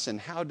in us. And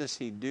how does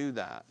He do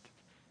that?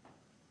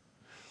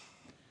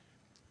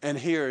 And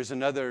here is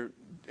another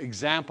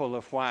example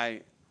of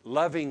why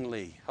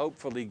lovingly,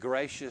 hopefully,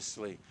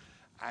 graciously,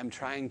 I'm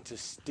trying to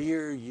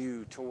steer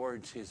you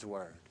towards His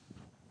Word.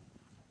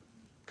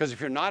 Because if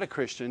you're not a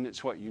Christian,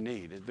 it's what you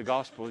need. The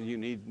gospel, you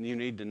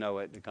need to know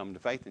it to come to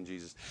faith in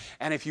Jesus.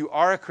 And if you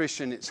are a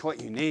Christian, it's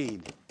what you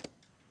need.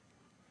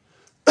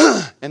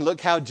 And look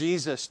how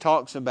Jesus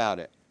talks about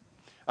it.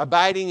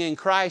 Abiding in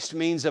Christ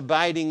means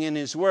abiding in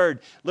His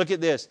Word. Look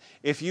at this.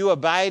 If you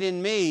abide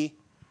in me,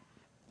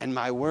 and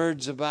my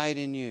words abide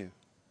in you.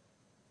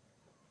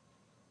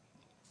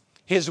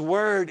 His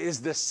Word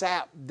is the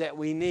sap that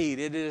we need.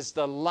 It is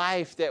the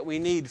life that we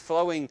need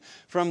flowing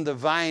from the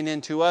vine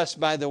into us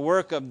by the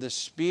work of the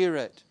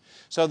Spirit,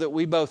 so that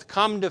we both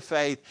come to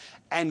faith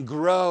and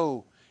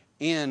grow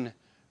in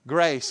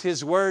grace.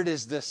 His Word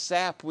is the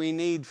sap we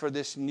need for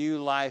this new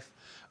life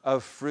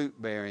of fruit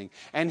bearing.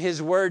 And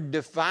His Word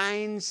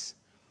defines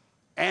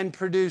and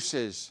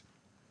produces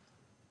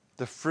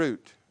the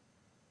fruit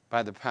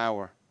by the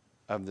power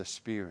of the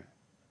Spirit.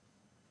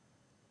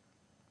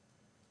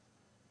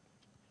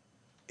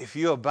 If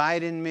you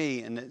abide in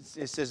me, and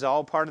this is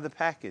all part of the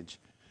package,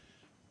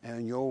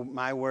 and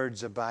my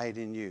words abide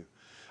in you.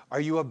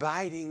 Are you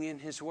abiding in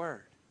His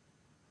Word?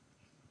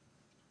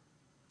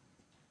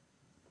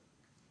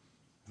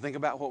 Think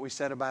about what we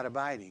said about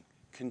abiding.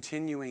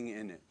 Continuing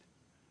in it.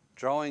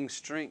 Drawing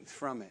strength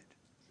from it.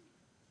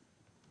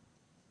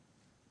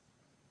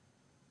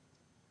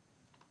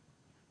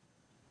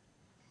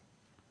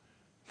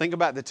 Think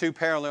about the two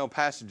parallel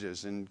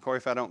passages. And Corey,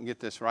 if I don't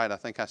get this right, I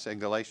think I said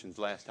Galatians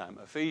last time.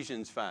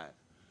 Ephesians 5,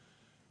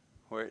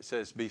 where it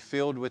says, be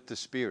filled with the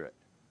Spirit.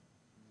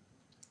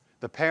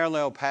 The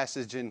parallel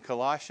passage in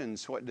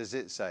Colossians, what does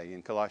it say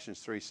in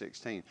Colossians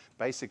 3:16?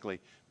 Basically,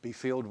 be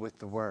filled with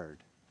the Word.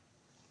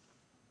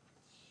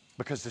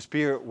 Because the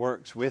Spirit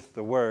works with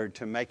the Word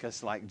to make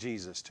us like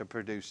Jesus, to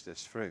produce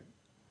this fruit.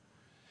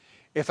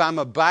 If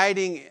I'm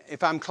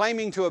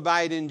claiming to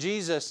abide in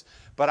Jesus,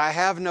 but I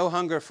have no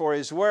hunger for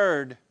His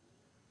Word,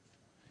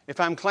 if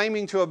I'm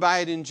claiming to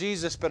abide in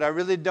Jesus, but I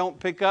really don't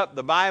pick up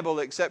the Bible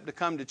except to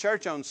come to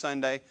church on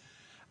Sunday,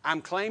 I'm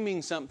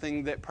claiming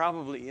something that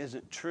probably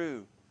isn't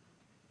true.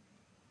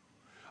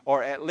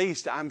 Or at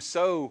least I'm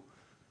so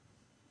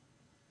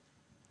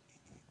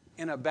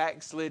in a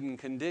backslidden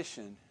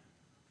condition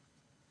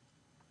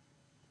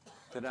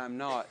that I'm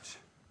not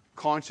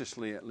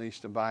consciously at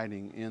least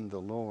abiding in the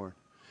Lord.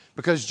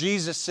 Because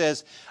Jesus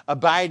says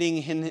abiding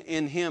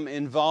in Him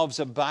involves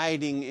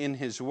abiding in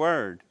His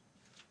Word.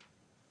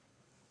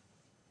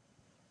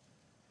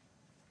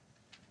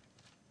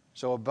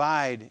 So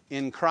abide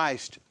in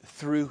Christ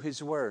through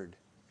His Word.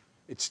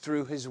 It's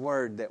through His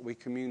Word that we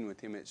commune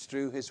with Him. It's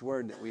through His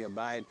Word that we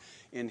abide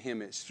in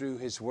Him. It's through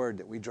His Word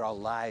that we draw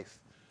life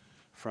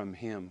from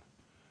Him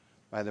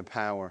by the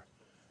power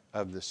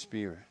of the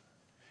Spirit.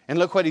 And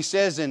look what He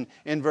says in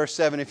verse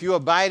 7. If you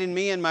abide in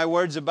me and my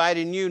words abide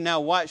in you. Now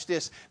watch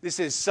this.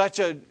 This is such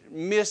a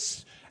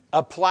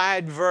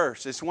misapplied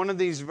verse. It's one of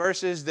these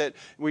verses that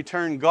we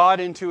turn God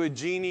into a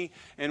genie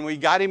and we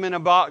got Him in a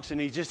box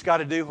and He just got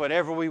to do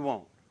whatever we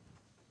want.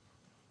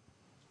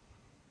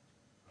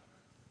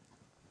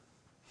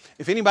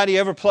 If anybody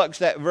ever plucks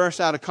that verse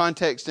out of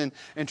context and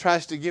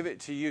tries to give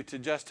it to you to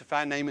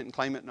justify, name it, and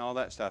claim it and all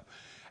that stuff,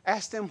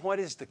 ask them what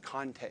is the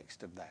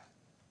context of that.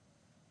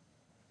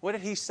 What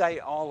did He say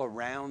all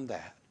around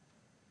that?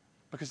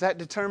 Because that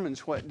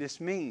determines what this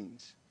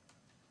means.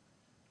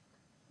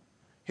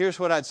 Here's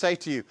what I'd say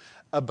to you.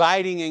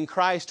 Abiding in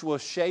Christ will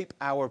shape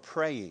our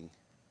praying.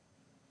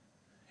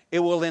 It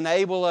will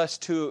enable us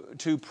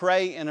to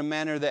pray in a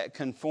manner that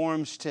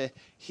conforms to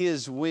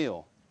His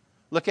will.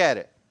 Look at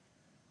it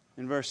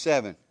in verse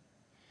 7.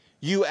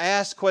 You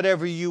ask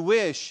whatever you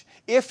wish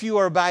if you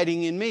are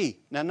abiding in me.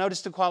 Now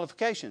notice the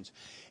qualifications.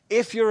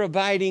 If you're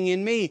abiding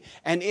in me,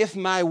 and if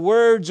my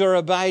words are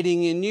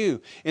abiding in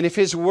you. And if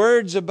His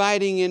word's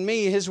abiding in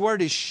me, His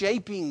word is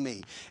shaping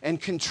me and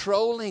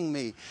controlling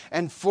me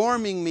and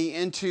forming me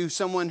into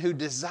someone who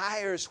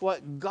desires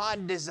what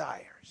God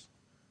desires.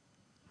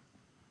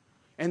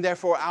 And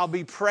therefore I'll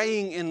be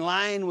praying in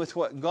line with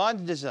what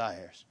God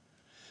desires.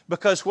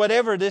 Because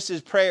whatever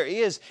prayer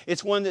is,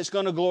 it's one that's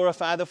going to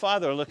glorify the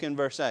Father. Look in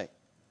verse 8.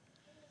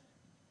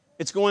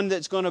 It's one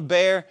that's going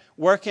to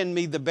work in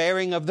me the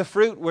bearing of the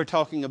fruit we're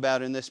talking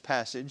about in this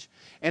passage.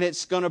 And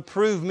it's going to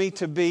prove me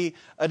to be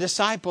a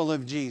disciple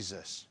of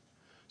Jesus.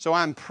 So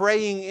I'm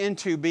praying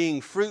into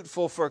being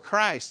fruitful for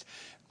Christ.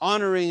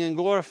 honoring and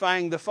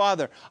glorifying the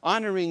Father,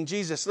 honoring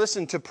Jesus.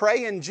 Listen, to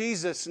pray in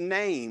Jesus'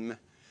 name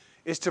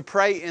is to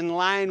pray in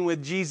line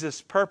with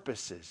Jesus'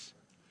 purposes.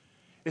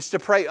 It's to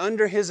pray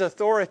under His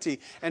authority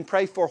and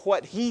pray for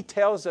what He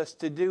tells us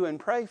to do and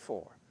pray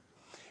for.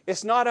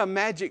 It's not a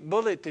magic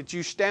bullet that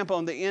you stamp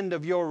on the end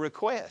of your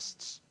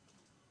requests.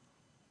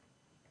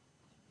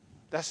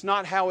 That's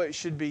not how it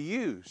should be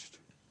used.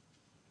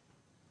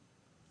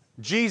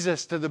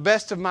 Jesus, to the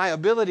best of my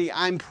ability,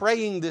 I'm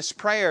praying this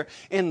prayer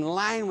in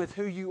line with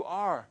who You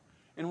are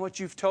and what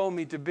You've told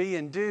me to be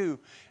and do.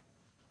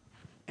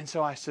 And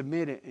so I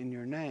submit it in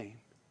Your name.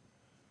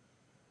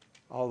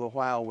 All the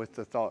while with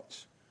the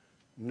thoughts,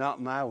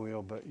 not my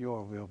will, but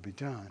Your will be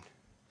done.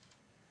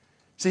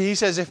 See, He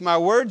says, if my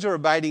words are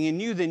abiding in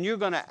you, then you're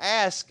going to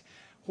ask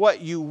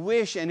what you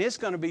wish, and it's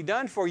going to be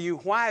done for you.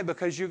 Why?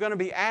 Because you're going to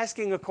be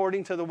asking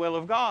according to the will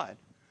of God.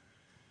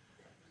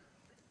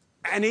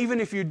 And even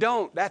if you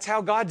don't, that's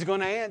how God's going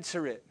to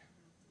answer it.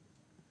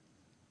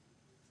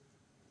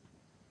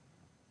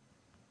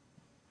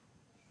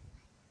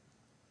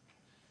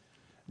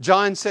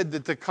 John said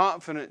that the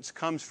confidence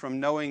comes from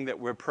knowing that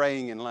we're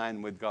praying in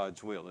line with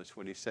God's will. That's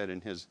what he said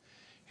in his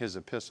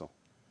epistle.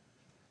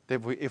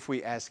 That if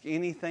we ask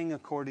anything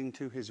according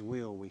to His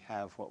will, we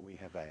have what we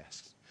have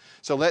asked.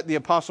 So let the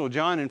Apostle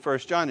John in 1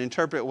 John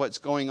interpret what's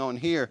going on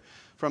here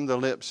from the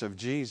lips of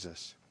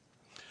Jesus.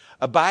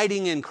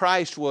 Abiding in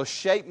Christ will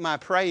shape my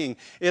praying.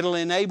 It'll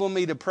enable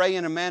me to pray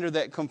in a manner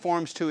that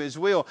conforms to His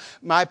will.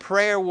 My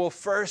prayer will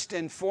first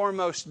and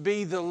foremost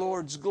be the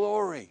Lord's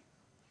glory.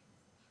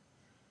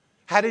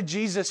 How did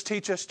Jesus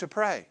teach us to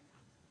pray?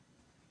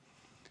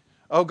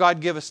 Oh,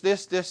 God, give us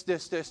this,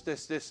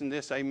 and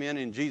this. Amen.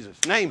 In Jesus'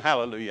 name,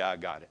 hallelujah, I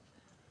got it.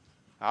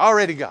 I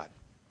already got it.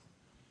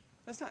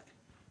 That's not.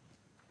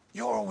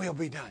 Your will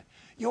be done.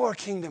 Your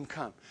kingdom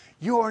come.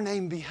 Your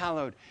name be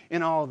hallowed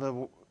in all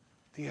the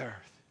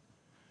earth.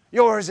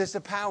 Yours is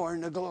the power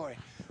and the glory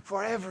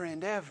forever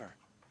and ever.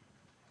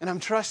 And I'm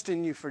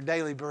trusting You for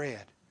daily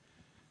bread.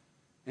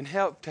 And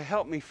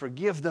help me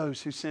forgive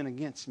those who sin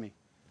against me.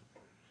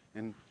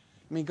 And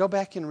go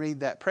back and read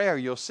that prayer.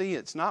 You'll see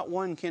it's not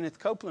one Kenneth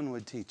Copeland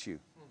would teach you.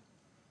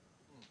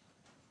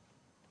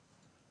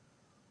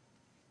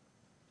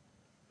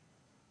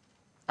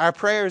 Our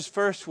prayers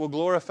first will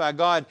glorify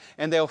God,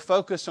 and they'll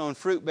focus on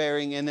fruit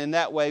bearing, and in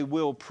that way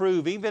we'll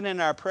prove, even in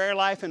our prayer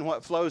life and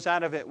what flows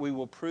out of it, we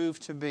will prove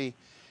to be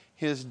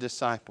His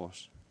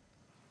disciples.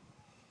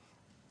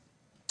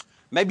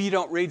 Maybe you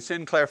don't read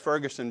Sinclair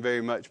Ferguson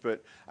very much,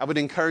 but I would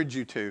encourage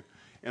you to.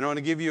 And I want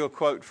to give you a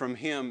quote from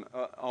him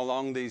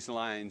along these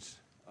lines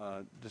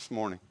this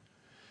morning.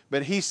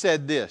 But he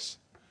said this.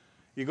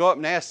 You go up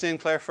and ask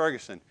Sinclair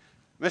Ferguson,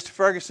 Mr.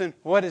 Ferguson,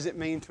 what does it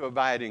mean to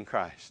abide in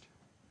Christ?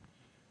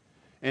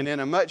 And in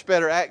a much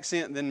better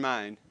accent than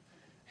mine,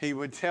 he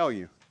would tell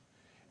you.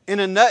 In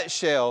a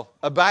nutshell,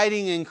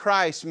 abiding in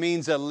Christ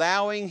means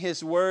allowing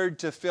His Word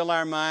to fill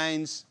our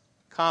minds,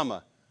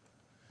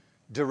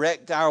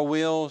 direct our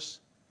wills,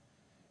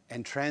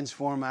 and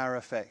transform our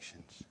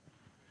affections.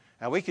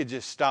 Now we could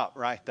just stop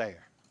right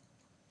there.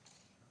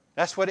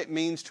 That's what it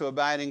means to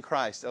abide in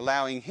Christ,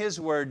 allowing His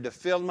Word to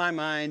fill my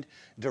mind,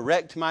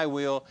 direct my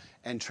will,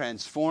 and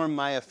transform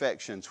my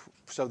affections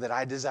so that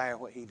I desire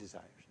what He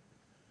desires.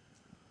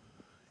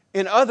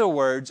 In other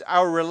words,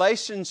 our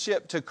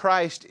relationship to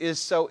Christ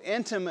is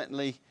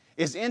intimately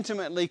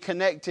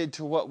connected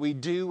to what we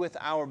do with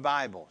our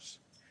Bibles.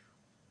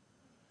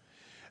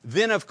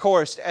 Then, of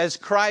course, as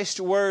Christ's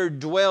Word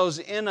dwells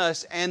in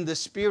us and the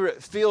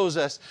Spirit fills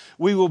us,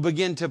 we will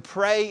begin to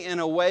pray in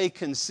a way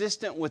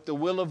consistent with the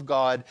will of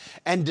God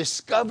and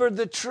discover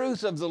the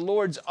truth of the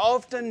Lord's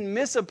often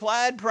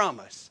misapplied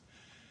promise.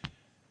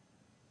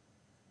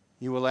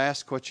 You will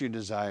ask what you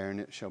desire,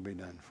 and it shall be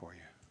done for you.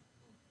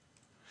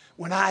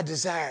 When I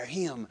desire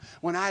Him,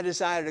 when I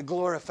desire to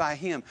glorify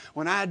Him,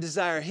 when I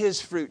desire His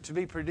fruit to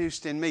be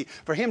produced in me,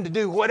 for Him to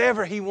do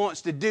whatever He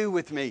wants to do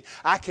with me,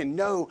 I can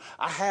know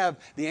I have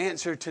the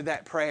answer to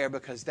that prayer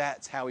because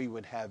that's how He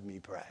would have me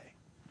pray.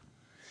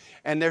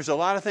 And there's a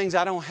lot of things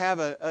I don't have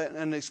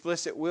an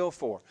explicit will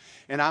for.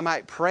 And I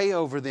might pray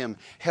over them,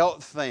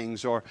 health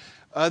things or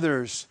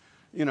others,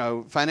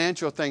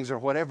 financial things or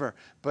whatever.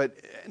 But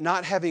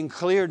not having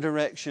clear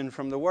direction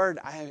from the Word,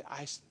 I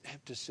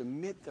have to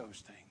submit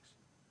those things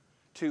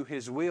to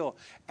His will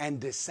and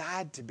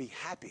decide to be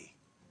happy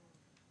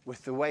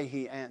with the way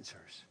He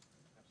answers.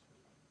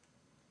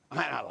 I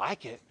might not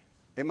like it.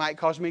 It might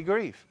cause me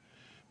grief.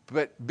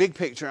 But big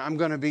picture, I'm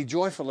going to be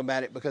joyful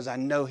about it because I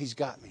know He's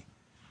got me.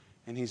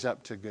 And He's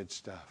up to good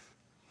stuff.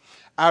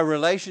 Our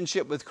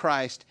relationship with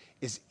Christ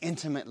is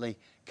intimately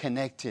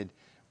connected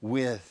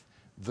with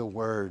the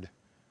Word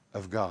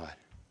of God.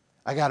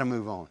 I got to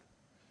move on.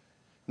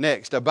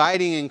 Next,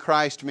 abiding in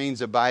Christ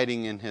means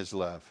abiding in His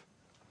love.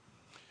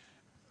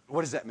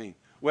 What does that mean?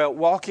 Well,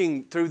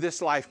 walking through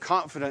this life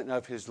confident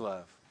of His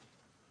love,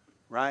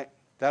 right?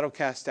 That'll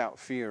cast out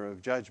fear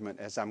of judgment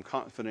as I'm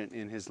confident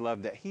in His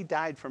love that He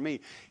died for me.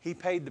 He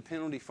paid the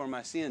penalty for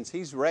my sins.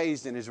 He's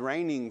raised and is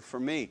reigning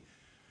for me.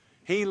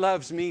 He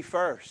loves me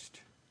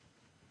first.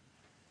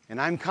 And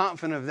I'm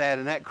confident of that,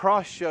 and that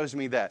cross shows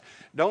me that.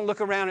 Don't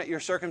look around at your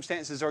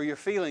circumstances or your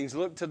feelings.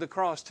 Look to the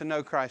cross to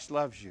know Christ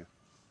loves you.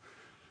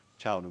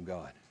 Child of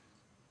God.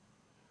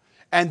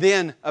 And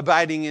then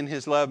abiding in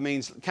His love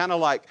means kind of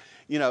like,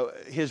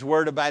 His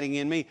Word abiding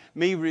in me.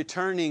 Me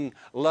returning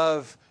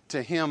love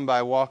to Him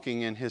by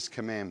walking in His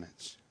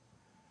commandments.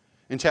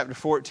 In chapter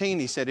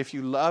 14, He said, if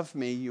you love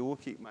me, you will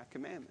keep my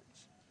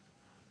commandments.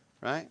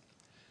 Right?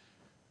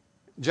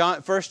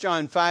 1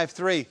 John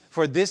 5:3,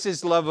 for this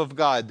is love of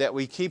God, that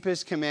we keep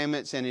His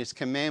commandments, and His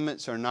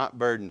commandments are not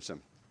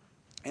burdensome.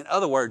 In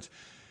other words,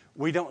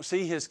 we don't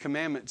see His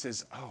commandments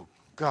as, oh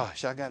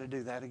gosh, I got to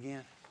do that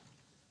again.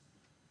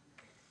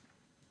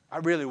 I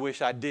really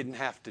wish I didn't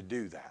have to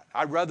do that.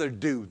 I'd rather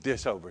do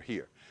this over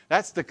here.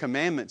 That's the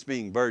commandments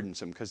being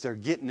burdensome because they're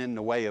getting in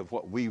the way of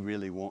what we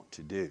really want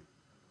to do.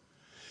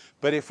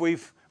 But if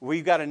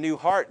we've got a new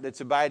heart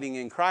that's abiding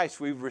in Christ,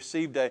 we've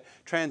received a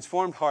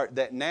transformed heart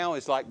that now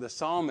is like the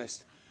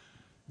psalmist,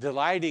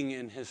 delighting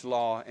in His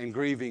law and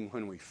grieving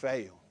when we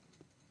fail.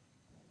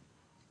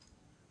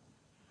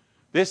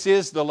 This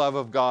is the love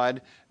of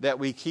God, that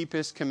we keep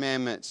His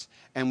commandments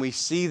and we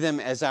see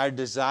them as our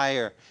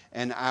desire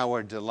and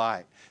our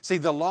delight. See,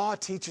 the law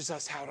teaches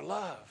us how to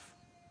love,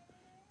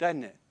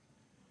 doesn't it?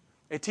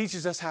 It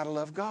teaches us how to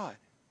love God.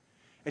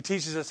 It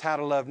teaches us how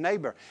to love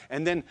neighbor.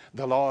 And then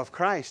the law of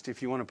Christ,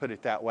 if you want to put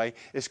it that way,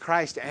 is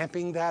Christ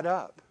amping that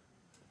up.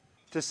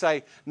 To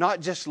say,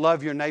 not just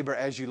love your neighbor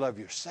as you love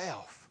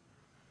yourself,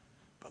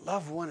 but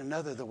love one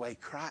another the way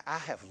I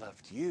have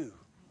loved you.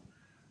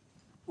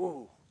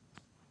 Ooh.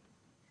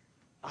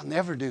 I'll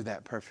never do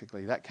that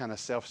perfectly. That kind of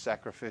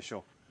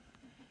self-sacrificial,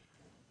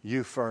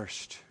 you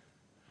first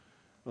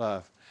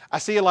love. I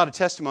see a lot of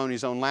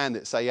testimonies online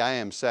that say, I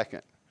am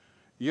second.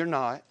 You're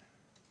not.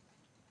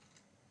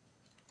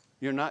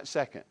 You're not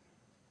second.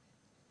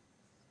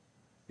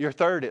 You're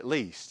third at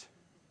least.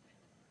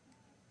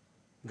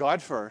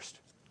 God first,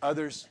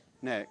 others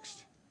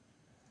next,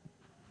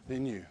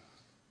 then you.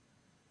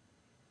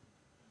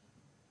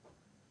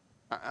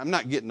 I'm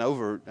not getting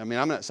over, I'm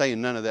not saying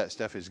none of that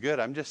stuff is good.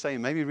 I'm just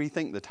saying maybe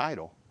rethink the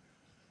title.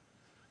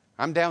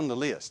 I'm down the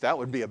list. That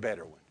would be a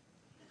better one.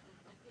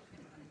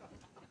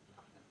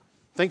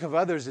 Think of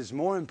others as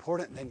more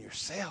important than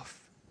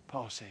yourself,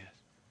 Paul says.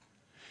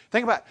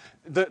 Think about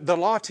the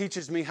law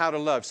teaches me how to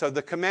love. So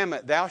the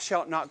commandment, thou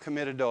shalt not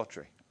commit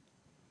adultery.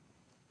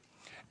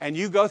 And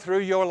you go through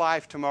your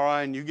life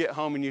tomorrow and you get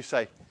home and you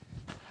say,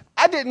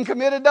 I didn't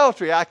commit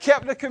adultery. I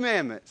kept the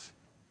commandments.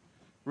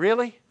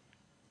 Really?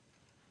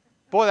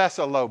 Boy, that's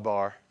a low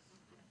bar.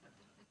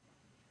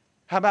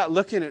 How about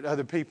looking at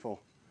other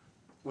people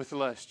with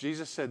lust?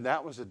 Jesus said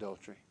that was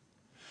adultery.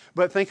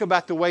 But think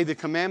about the way the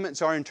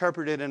commandments are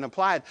interpreted and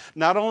applied.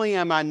 Not only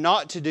am I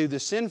not to do the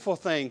sinful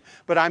thing,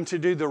 but I'm to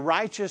do the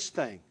righteous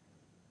thing.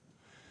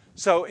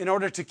 So in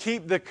order to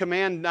keep the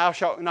command, thou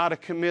shalt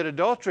not commit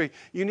adultery,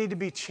 you need to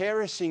be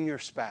cherishing your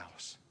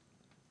spouse.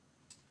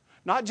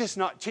 Not just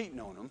not cheating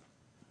on them.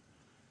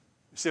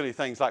 Silly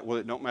things like, well,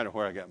 it don't matter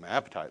where I got my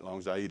appetite as long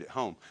as I eat at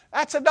home.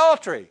 That's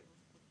adultery.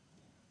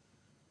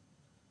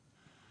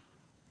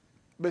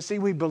 But see,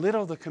 we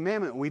belittle the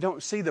commandment. We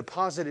don't see the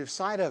positive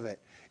side of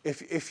it.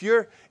 If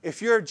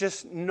you're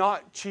just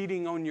not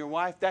cheating on your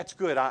wife, that's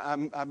good.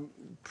 I'm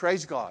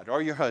praise God,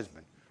 or your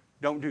husband.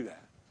 Don't do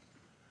that.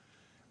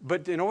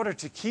 But in order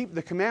to keep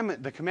the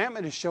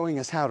commandment is showing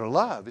us how to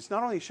love. It's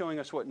not only showing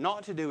us what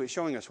not to do, it's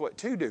showing us what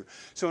to do.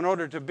 So in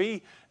order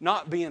to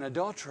not be an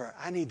adulterer,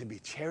 I need to be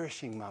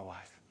cherishing my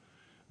wife,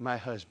 my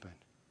husband.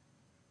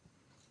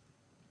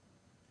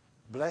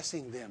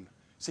 Blessing them,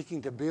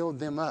 seeking to build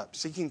them up,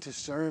 seeking to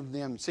serve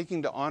them,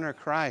 seeking to honor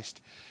Christ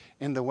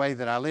in the way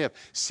that I live.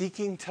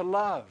 Seeking to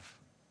love.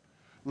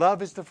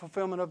 Love is the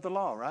fulfillment of the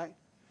law, right?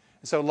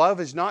 And so love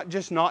is not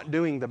just not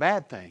doing the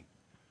bad thing.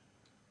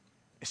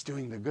 It's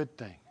doing the good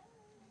thing.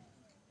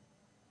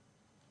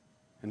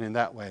 And in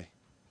that way,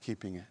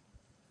 keeping it.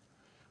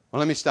 Well,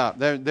 let me stop.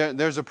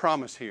 There's a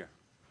promise here.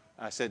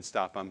 I said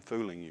stop. I'm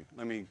fooling you.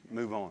 Let me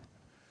move on.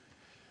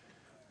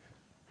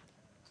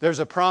 There's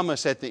a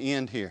promise at the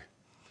end here.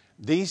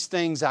 These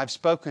things I've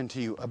spoken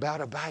to you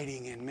about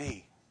abiding in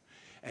me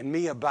and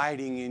me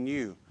abiding in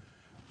you.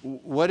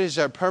 What is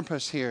our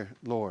purpose here,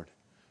 Lord?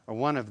 Or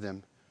one of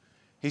them.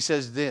 He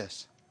says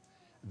this,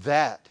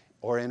 that,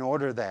 or in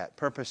order that,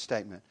 purpose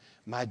statement,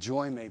 my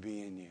joy may be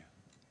in you.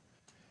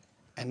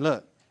 And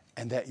look,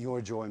 and that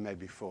your joy may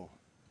be full.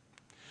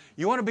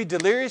 You want to be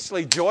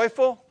deliriously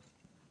joyful?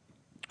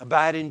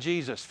 Abide in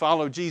Jesus.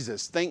 Follow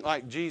Jesus. Think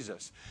like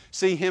Jesus.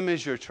 See Him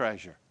as your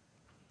treasure.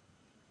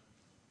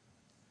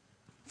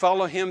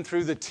 Follow Him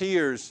through the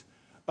tears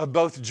of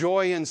both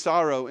joy and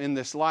sorrow in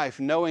this life,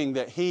 knowing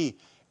that He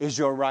is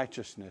your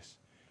righteousness.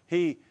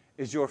 He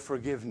is your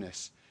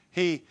forgiveness.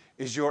 He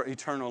is your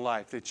eternal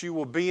life. That you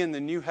will be in the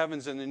new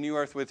heavens and the new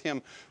earth with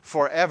Him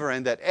forever,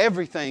 and that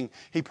everything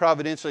He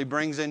providentially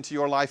brings into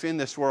your life in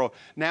this world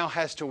now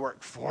has to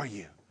work for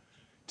you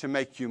to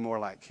make you more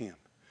like Him.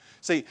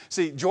 See,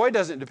 joy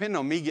doesn't depend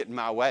on me getting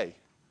my way.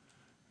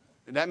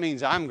 That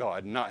means I'm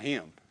God, not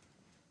Him.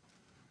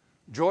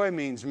 Joy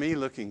means me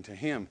looking to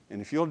Him.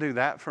 And if you'll do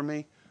that for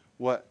me,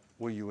 what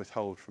will you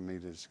withhold from me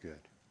that is good?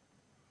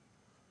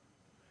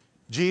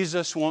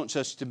 Jesus wants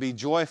us to be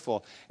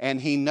joyful,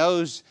 and He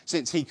knows,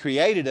 since He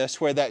created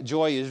us, where that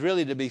joy is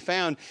really to be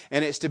found,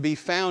 and it's to be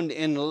found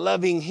in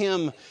loving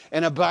Him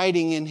and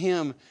abiding in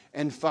Him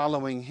and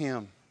following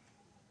Him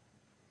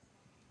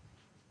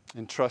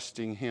and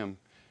trusting Him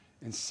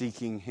and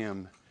seeking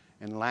Him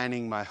and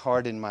lining my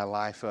heart and my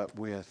life up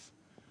with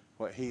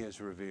what He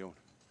has revealed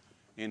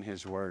in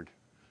His Word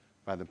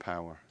by the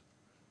power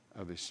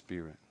of His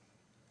Spirit.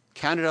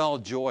 Count it all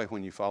joy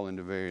when you fall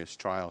into various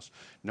trials,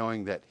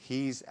 knowing that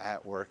He's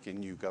at work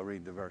in you. Go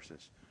read the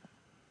verses.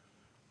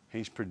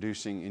 He's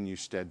producing in you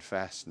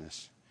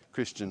steadfastness,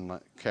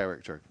 Christian-like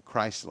character,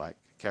 Christ-like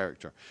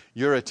character.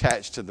 You're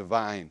attached to the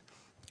vine.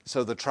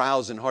 So the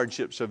trials and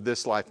hardships of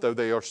this life, though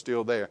they are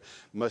still there,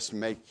 must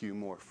make you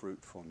more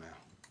fruitful now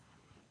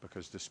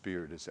because the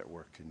Spirit is at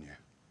work in you.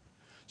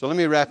 So let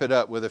me wrap it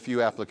up with a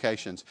few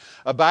applications.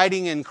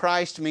 Abiding in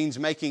Christ means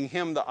making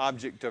Him the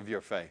object of your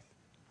faith.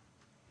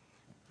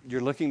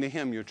 You're looking to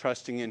Him. You're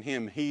trusting in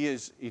Him. He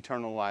is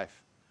eternal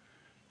life.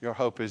 Your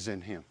hope is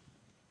in Him.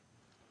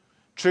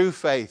 True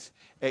faith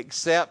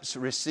accepts,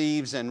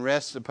 receives, and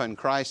rests upon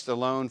Christ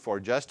alone for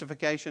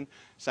justification,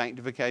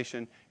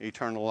 sanctification,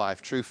 eternal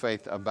life. True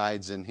faith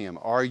abides in Him.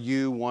 Are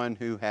you one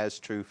who has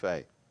true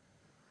faith?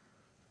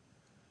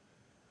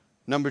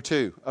 Number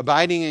 2,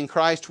 abiding in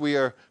Christ, we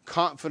are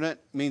confident,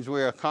 means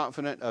we are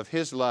confident of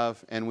His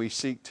love, and we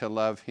seek to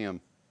love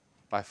Him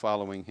by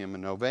following Him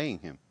and obeying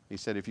Him. He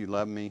said, if you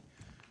love me,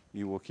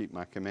 you will keep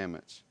my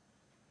commandments.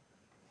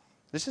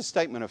 This is a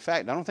statement of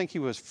fact. I don't think He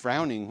was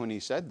frowning when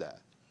He said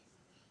that.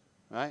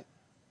 Right?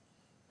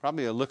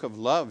 Probably a look of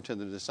love to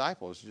the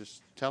disciples,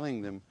 just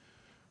telling them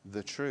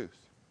the truth.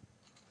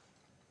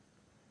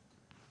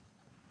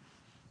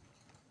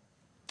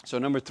 So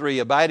number 3,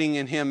 abiding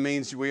in Him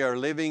means we are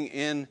living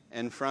in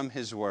and from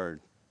His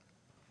Word.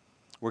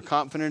 We're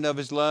confident of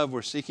His love.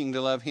 We're seeking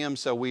to love Him,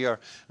 so we are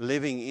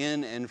living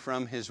in and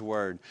from His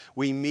Word.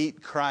 We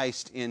meet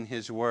Christ in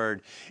His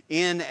Word.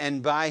 In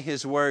and by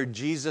His Word,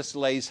 Jesus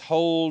lays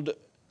hold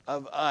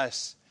of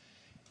us.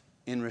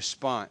 In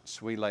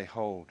response, we lay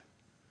hold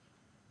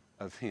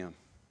of Him.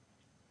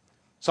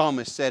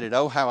 Psalmist said it,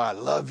 oh, how I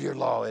love your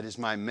law. It is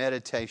my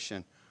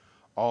meditation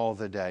all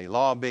the day.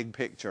 Law, big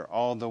picture,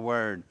 all the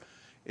Word.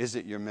 Is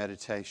it your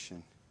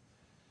meditation?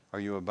 Are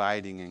you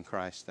abiding in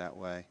Christ that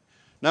way?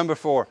 Number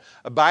 4,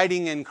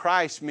 abiding in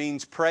Christ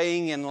means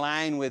praying in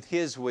line with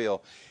His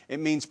will. It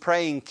means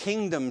praying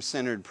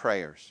kingdom-centered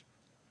prayers.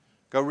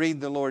 Go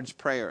read the Lord's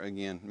Prayer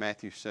again,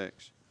 Matthew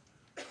 6.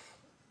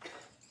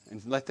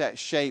 And let that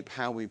shape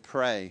how we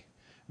pray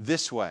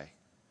this way.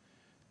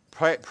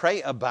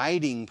 Pray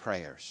abiding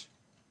prayers.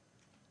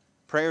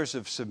 Prayers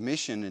of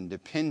submission and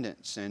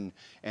dependence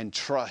and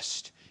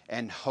trust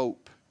and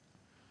hope.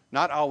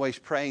 Not always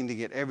praying to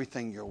get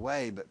everything your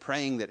way, but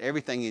praying that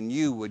everything in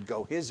you would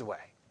go His way.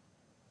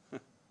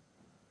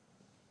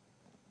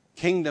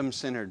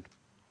 Kingdom-centered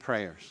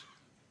prayers.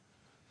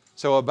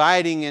 So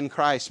abiding in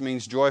Christ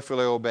means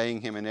joyfully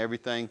obeying Him in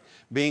everything.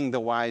 Being the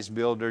wise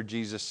builder,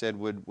 Jesus said,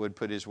 would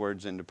put His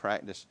words into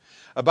practice.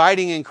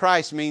 Abiding in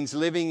Christ means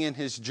living in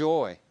His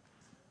joy.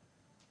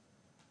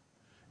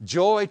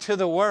 Joy to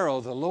the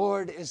world, the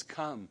Lord is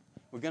come.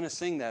 We're going to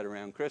sing that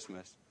around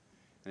Christmas.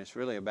 And it's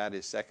really about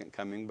His second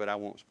coming, but I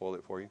won't spoil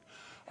it for you.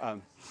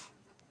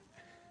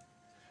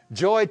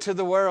 Joy to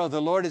the world,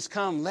 the Lord is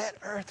come. Let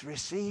earth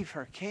receive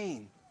her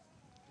King.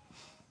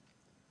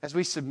 As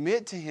we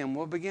submit to Him,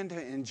 we'll begin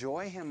to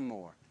enjoy Him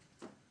more.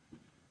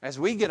 As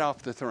we get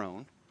off the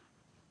throne,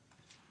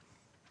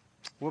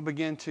 we'll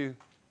begin to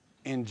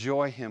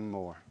enjoy Him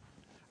more.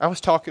 I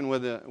was talking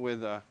with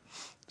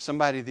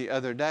somebody the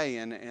other day,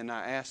 and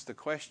I asked the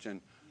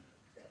question,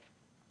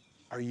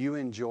 are you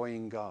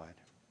enjoying God?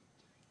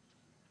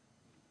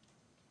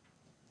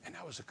 And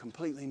that was a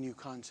completely new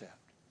concept.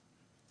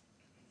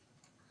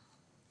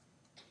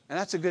 And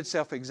that's a good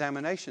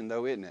self-examination,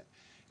 though, isn't it?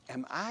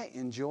 Am I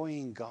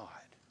enjoying God?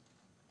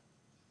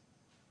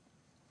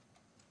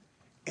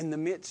 In the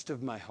midst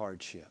of my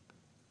hardship,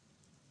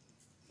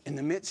 in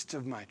the midst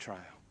of my trial,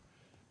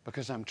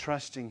 because I'm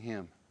trusting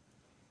Him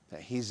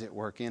that He's at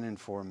work in and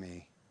for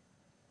me.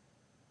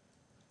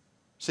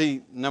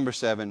 See, number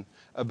 7,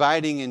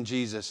 abiding in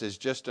Jesus is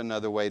just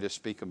another way to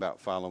speak about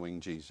following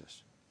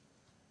Jesus.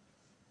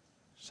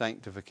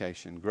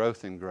 Sanctification,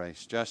 growth in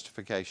grace,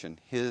 justification,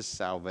 His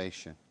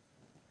salvation.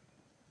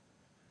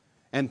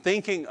 And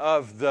thinking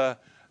of the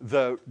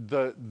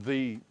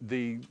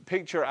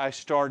picture I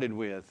started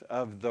with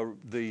of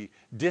the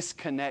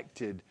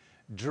disconnected,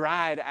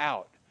 dried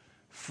out,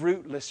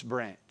 fruitless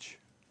branch.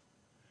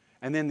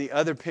 And then the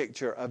other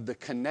picture of the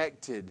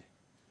connected,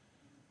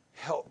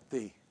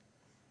 healthy,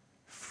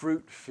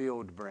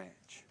 fruit-filled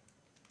branch.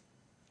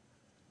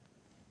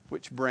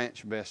 Which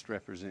branch best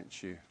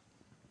represents you?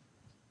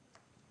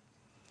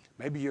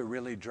 Maybe you're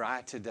really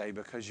dry today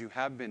because you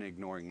have been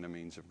ignoring the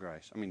means of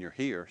grace. I mean, you're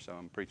here, so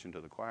I'm preaching to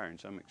the choir in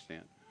some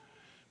extent.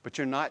 but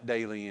you're not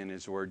daily in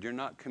His Word. You're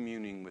not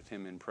communing with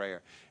Him in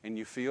prayer. And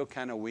you feel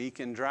kind of weak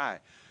and dry.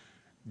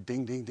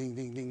 Ding, ding, ding,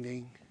 ding, ding,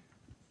 ding.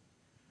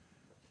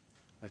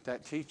 Let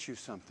that teach you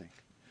something.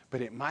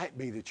 But it might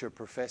be that you're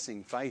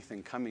professing faith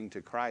and coming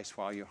to Christ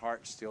while your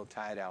heart's still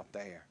tied out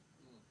there.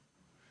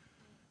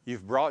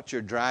 You've brought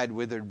your dried,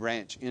 withered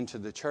branch into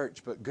the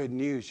church, but good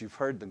news, you've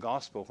heard the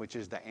gospel, which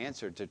is the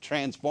answer to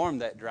transform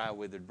that dry,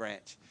 withered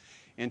branch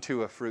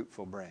into a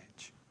fruitful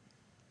branch.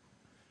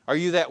 Are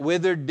you that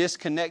withered,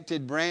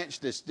 disconnected branch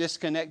that's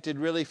disconnected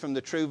really from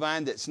the true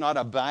vine, that's not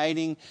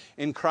abiding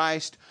in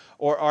Christ?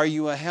 Or are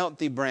you a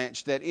healthy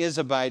branch that is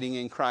abiding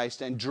in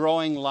Christ and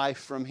drawing life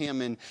from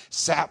Him and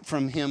sap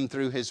from Him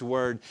through His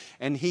Word?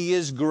 And He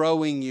is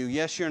growing you.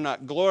 Yes, you're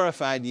not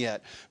glorified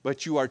yet,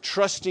 but you are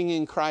trusting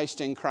in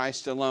Christ and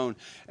Christ alone,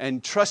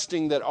 and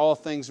trusting that all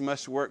things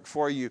must work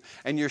for you.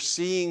 And you're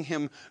seeing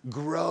Him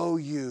grow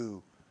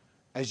you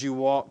as you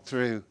walk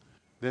through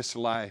this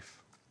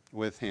life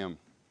with Him.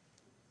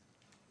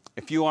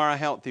 If you are a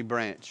healthy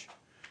branch,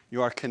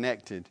 you are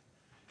connected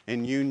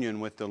in union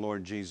with the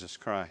Lord Jesus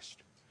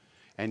Christ.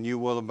 And you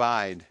will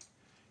abide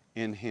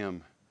in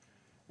Him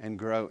and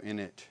grow in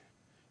it.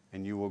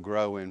 And you will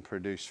grow and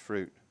produce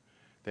fruit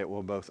that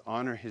will both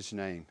honor His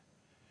name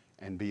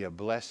and be a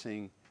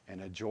blessing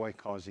and a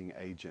joy-causing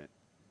agent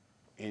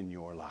in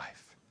your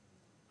life.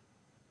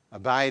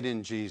 Abide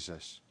in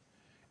Jesus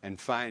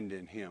and find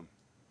in Him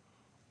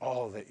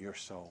all that your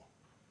soul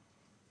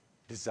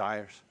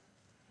desires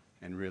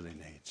and really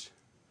needs.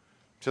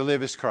 To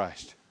live as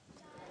Christ.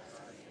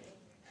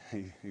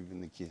 Even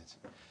the kids.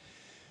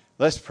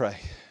 Let's pray.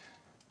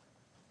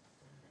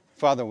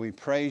 Father, we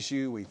praise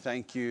You. We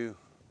thank You.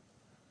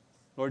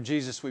 Lord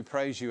Jesus, we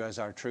praise You as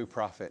our true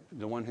prophet,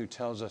 the one who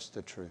tells us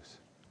the truth.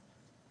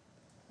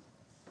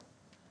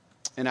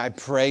 And I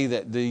pray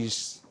that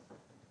these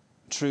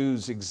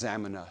truths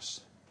examine us,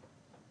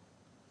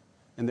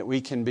 and that we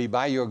can be,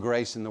 by Your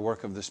grace and the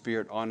work of the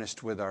Spirit,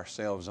 honest with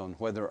ourselves on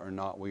whether or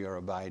not we are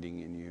abiding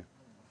in You,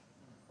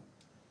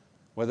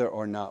 whether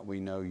or not we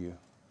know You,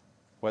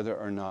 whether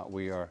or not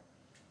we are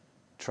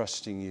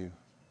trusting You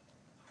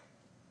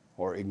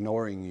or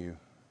ignoring You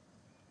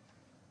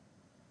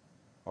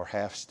or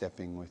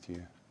half-stepping with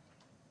You.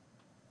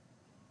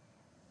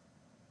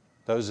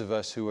 Those of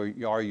us who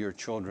are Your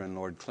children,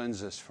 Lord,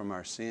 cleanse us from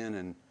our sin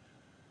and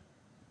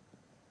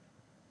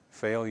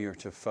failure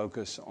to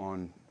focus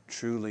on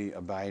truly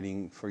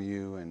abiding for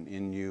You and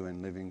in You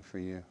and living for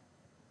You.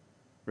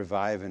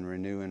 Revive and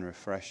renew and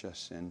refresh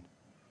us in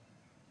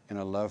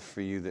a love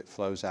for You that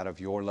flows out of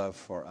Your love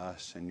for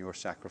us and Your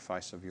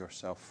sacrifice of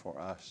Yourself for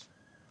us.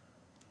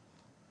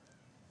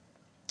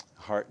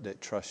 A heart that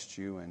trusts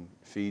You and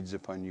feeds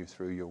upon You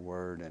through Your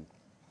Word and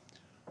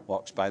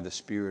walks by the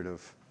Spirit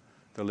of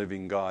the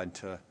living God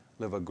to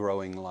live a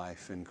growing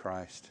life in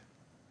Christ.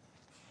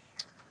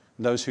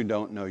 Those who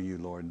don't know You,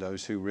 Lord,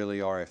 those who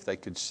really are, if they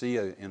could see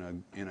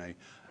in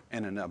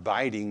an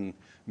abiding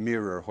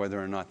mirror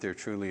whether or not they're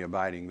truly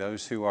abiding,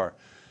 those who are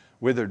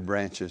withered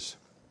branches,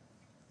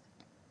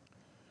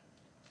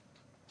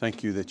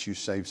 thank You that You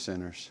save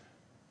sinners.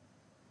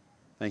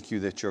 Thank You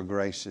that Your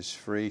grace is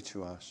free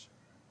to us.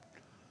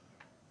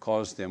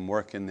 Cause them,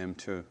 work in them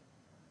to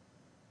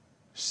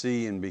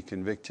see and be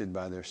convicted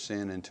by their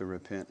sin and to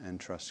repent and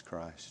trust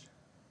Christ.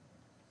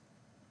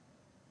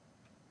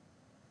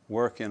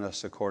 Work in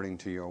us according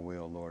to Your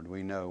will, Lord.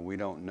 We know we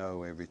don't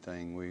know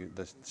everything.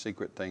 The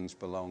secret things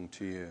belong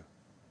to You.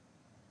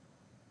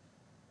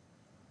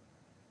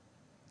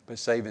 But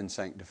save and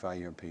sanctify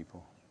Your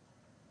people.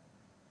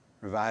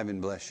 Revive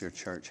and bless Your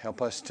church.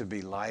 Help us to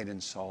be light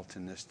and salt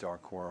in this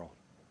dark world,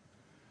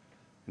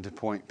 and to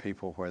point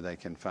people where they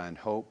can find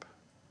hope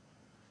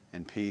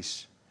and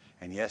peace,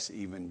 and yes,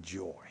 even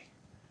joy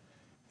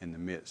in the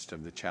midst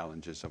of the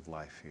challenges of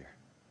life here.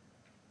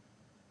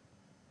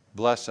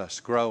 Bless us,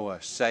 grow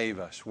us, save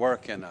us,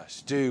 work in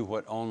us. Do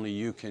what only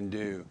You can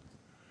do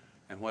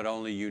and what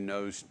only You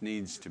knows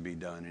needs to be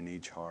done in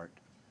each heart.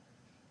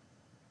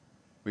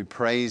 We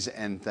praise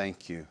and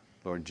thank You,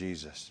 Lord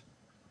Jesus,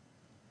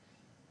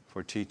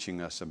 for teaching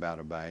us about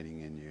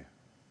abiding in You.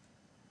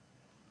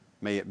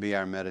 May it be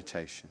our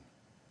meditation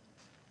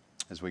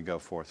as we go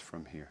forth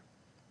from here.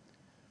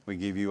 We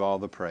give You all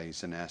the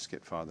praise and ask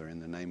it, Father, in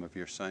the name of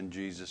Your Son,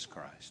 Jesus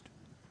Christ,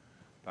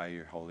 by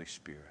Your Holy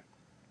Spirit.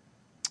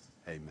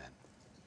 Amen.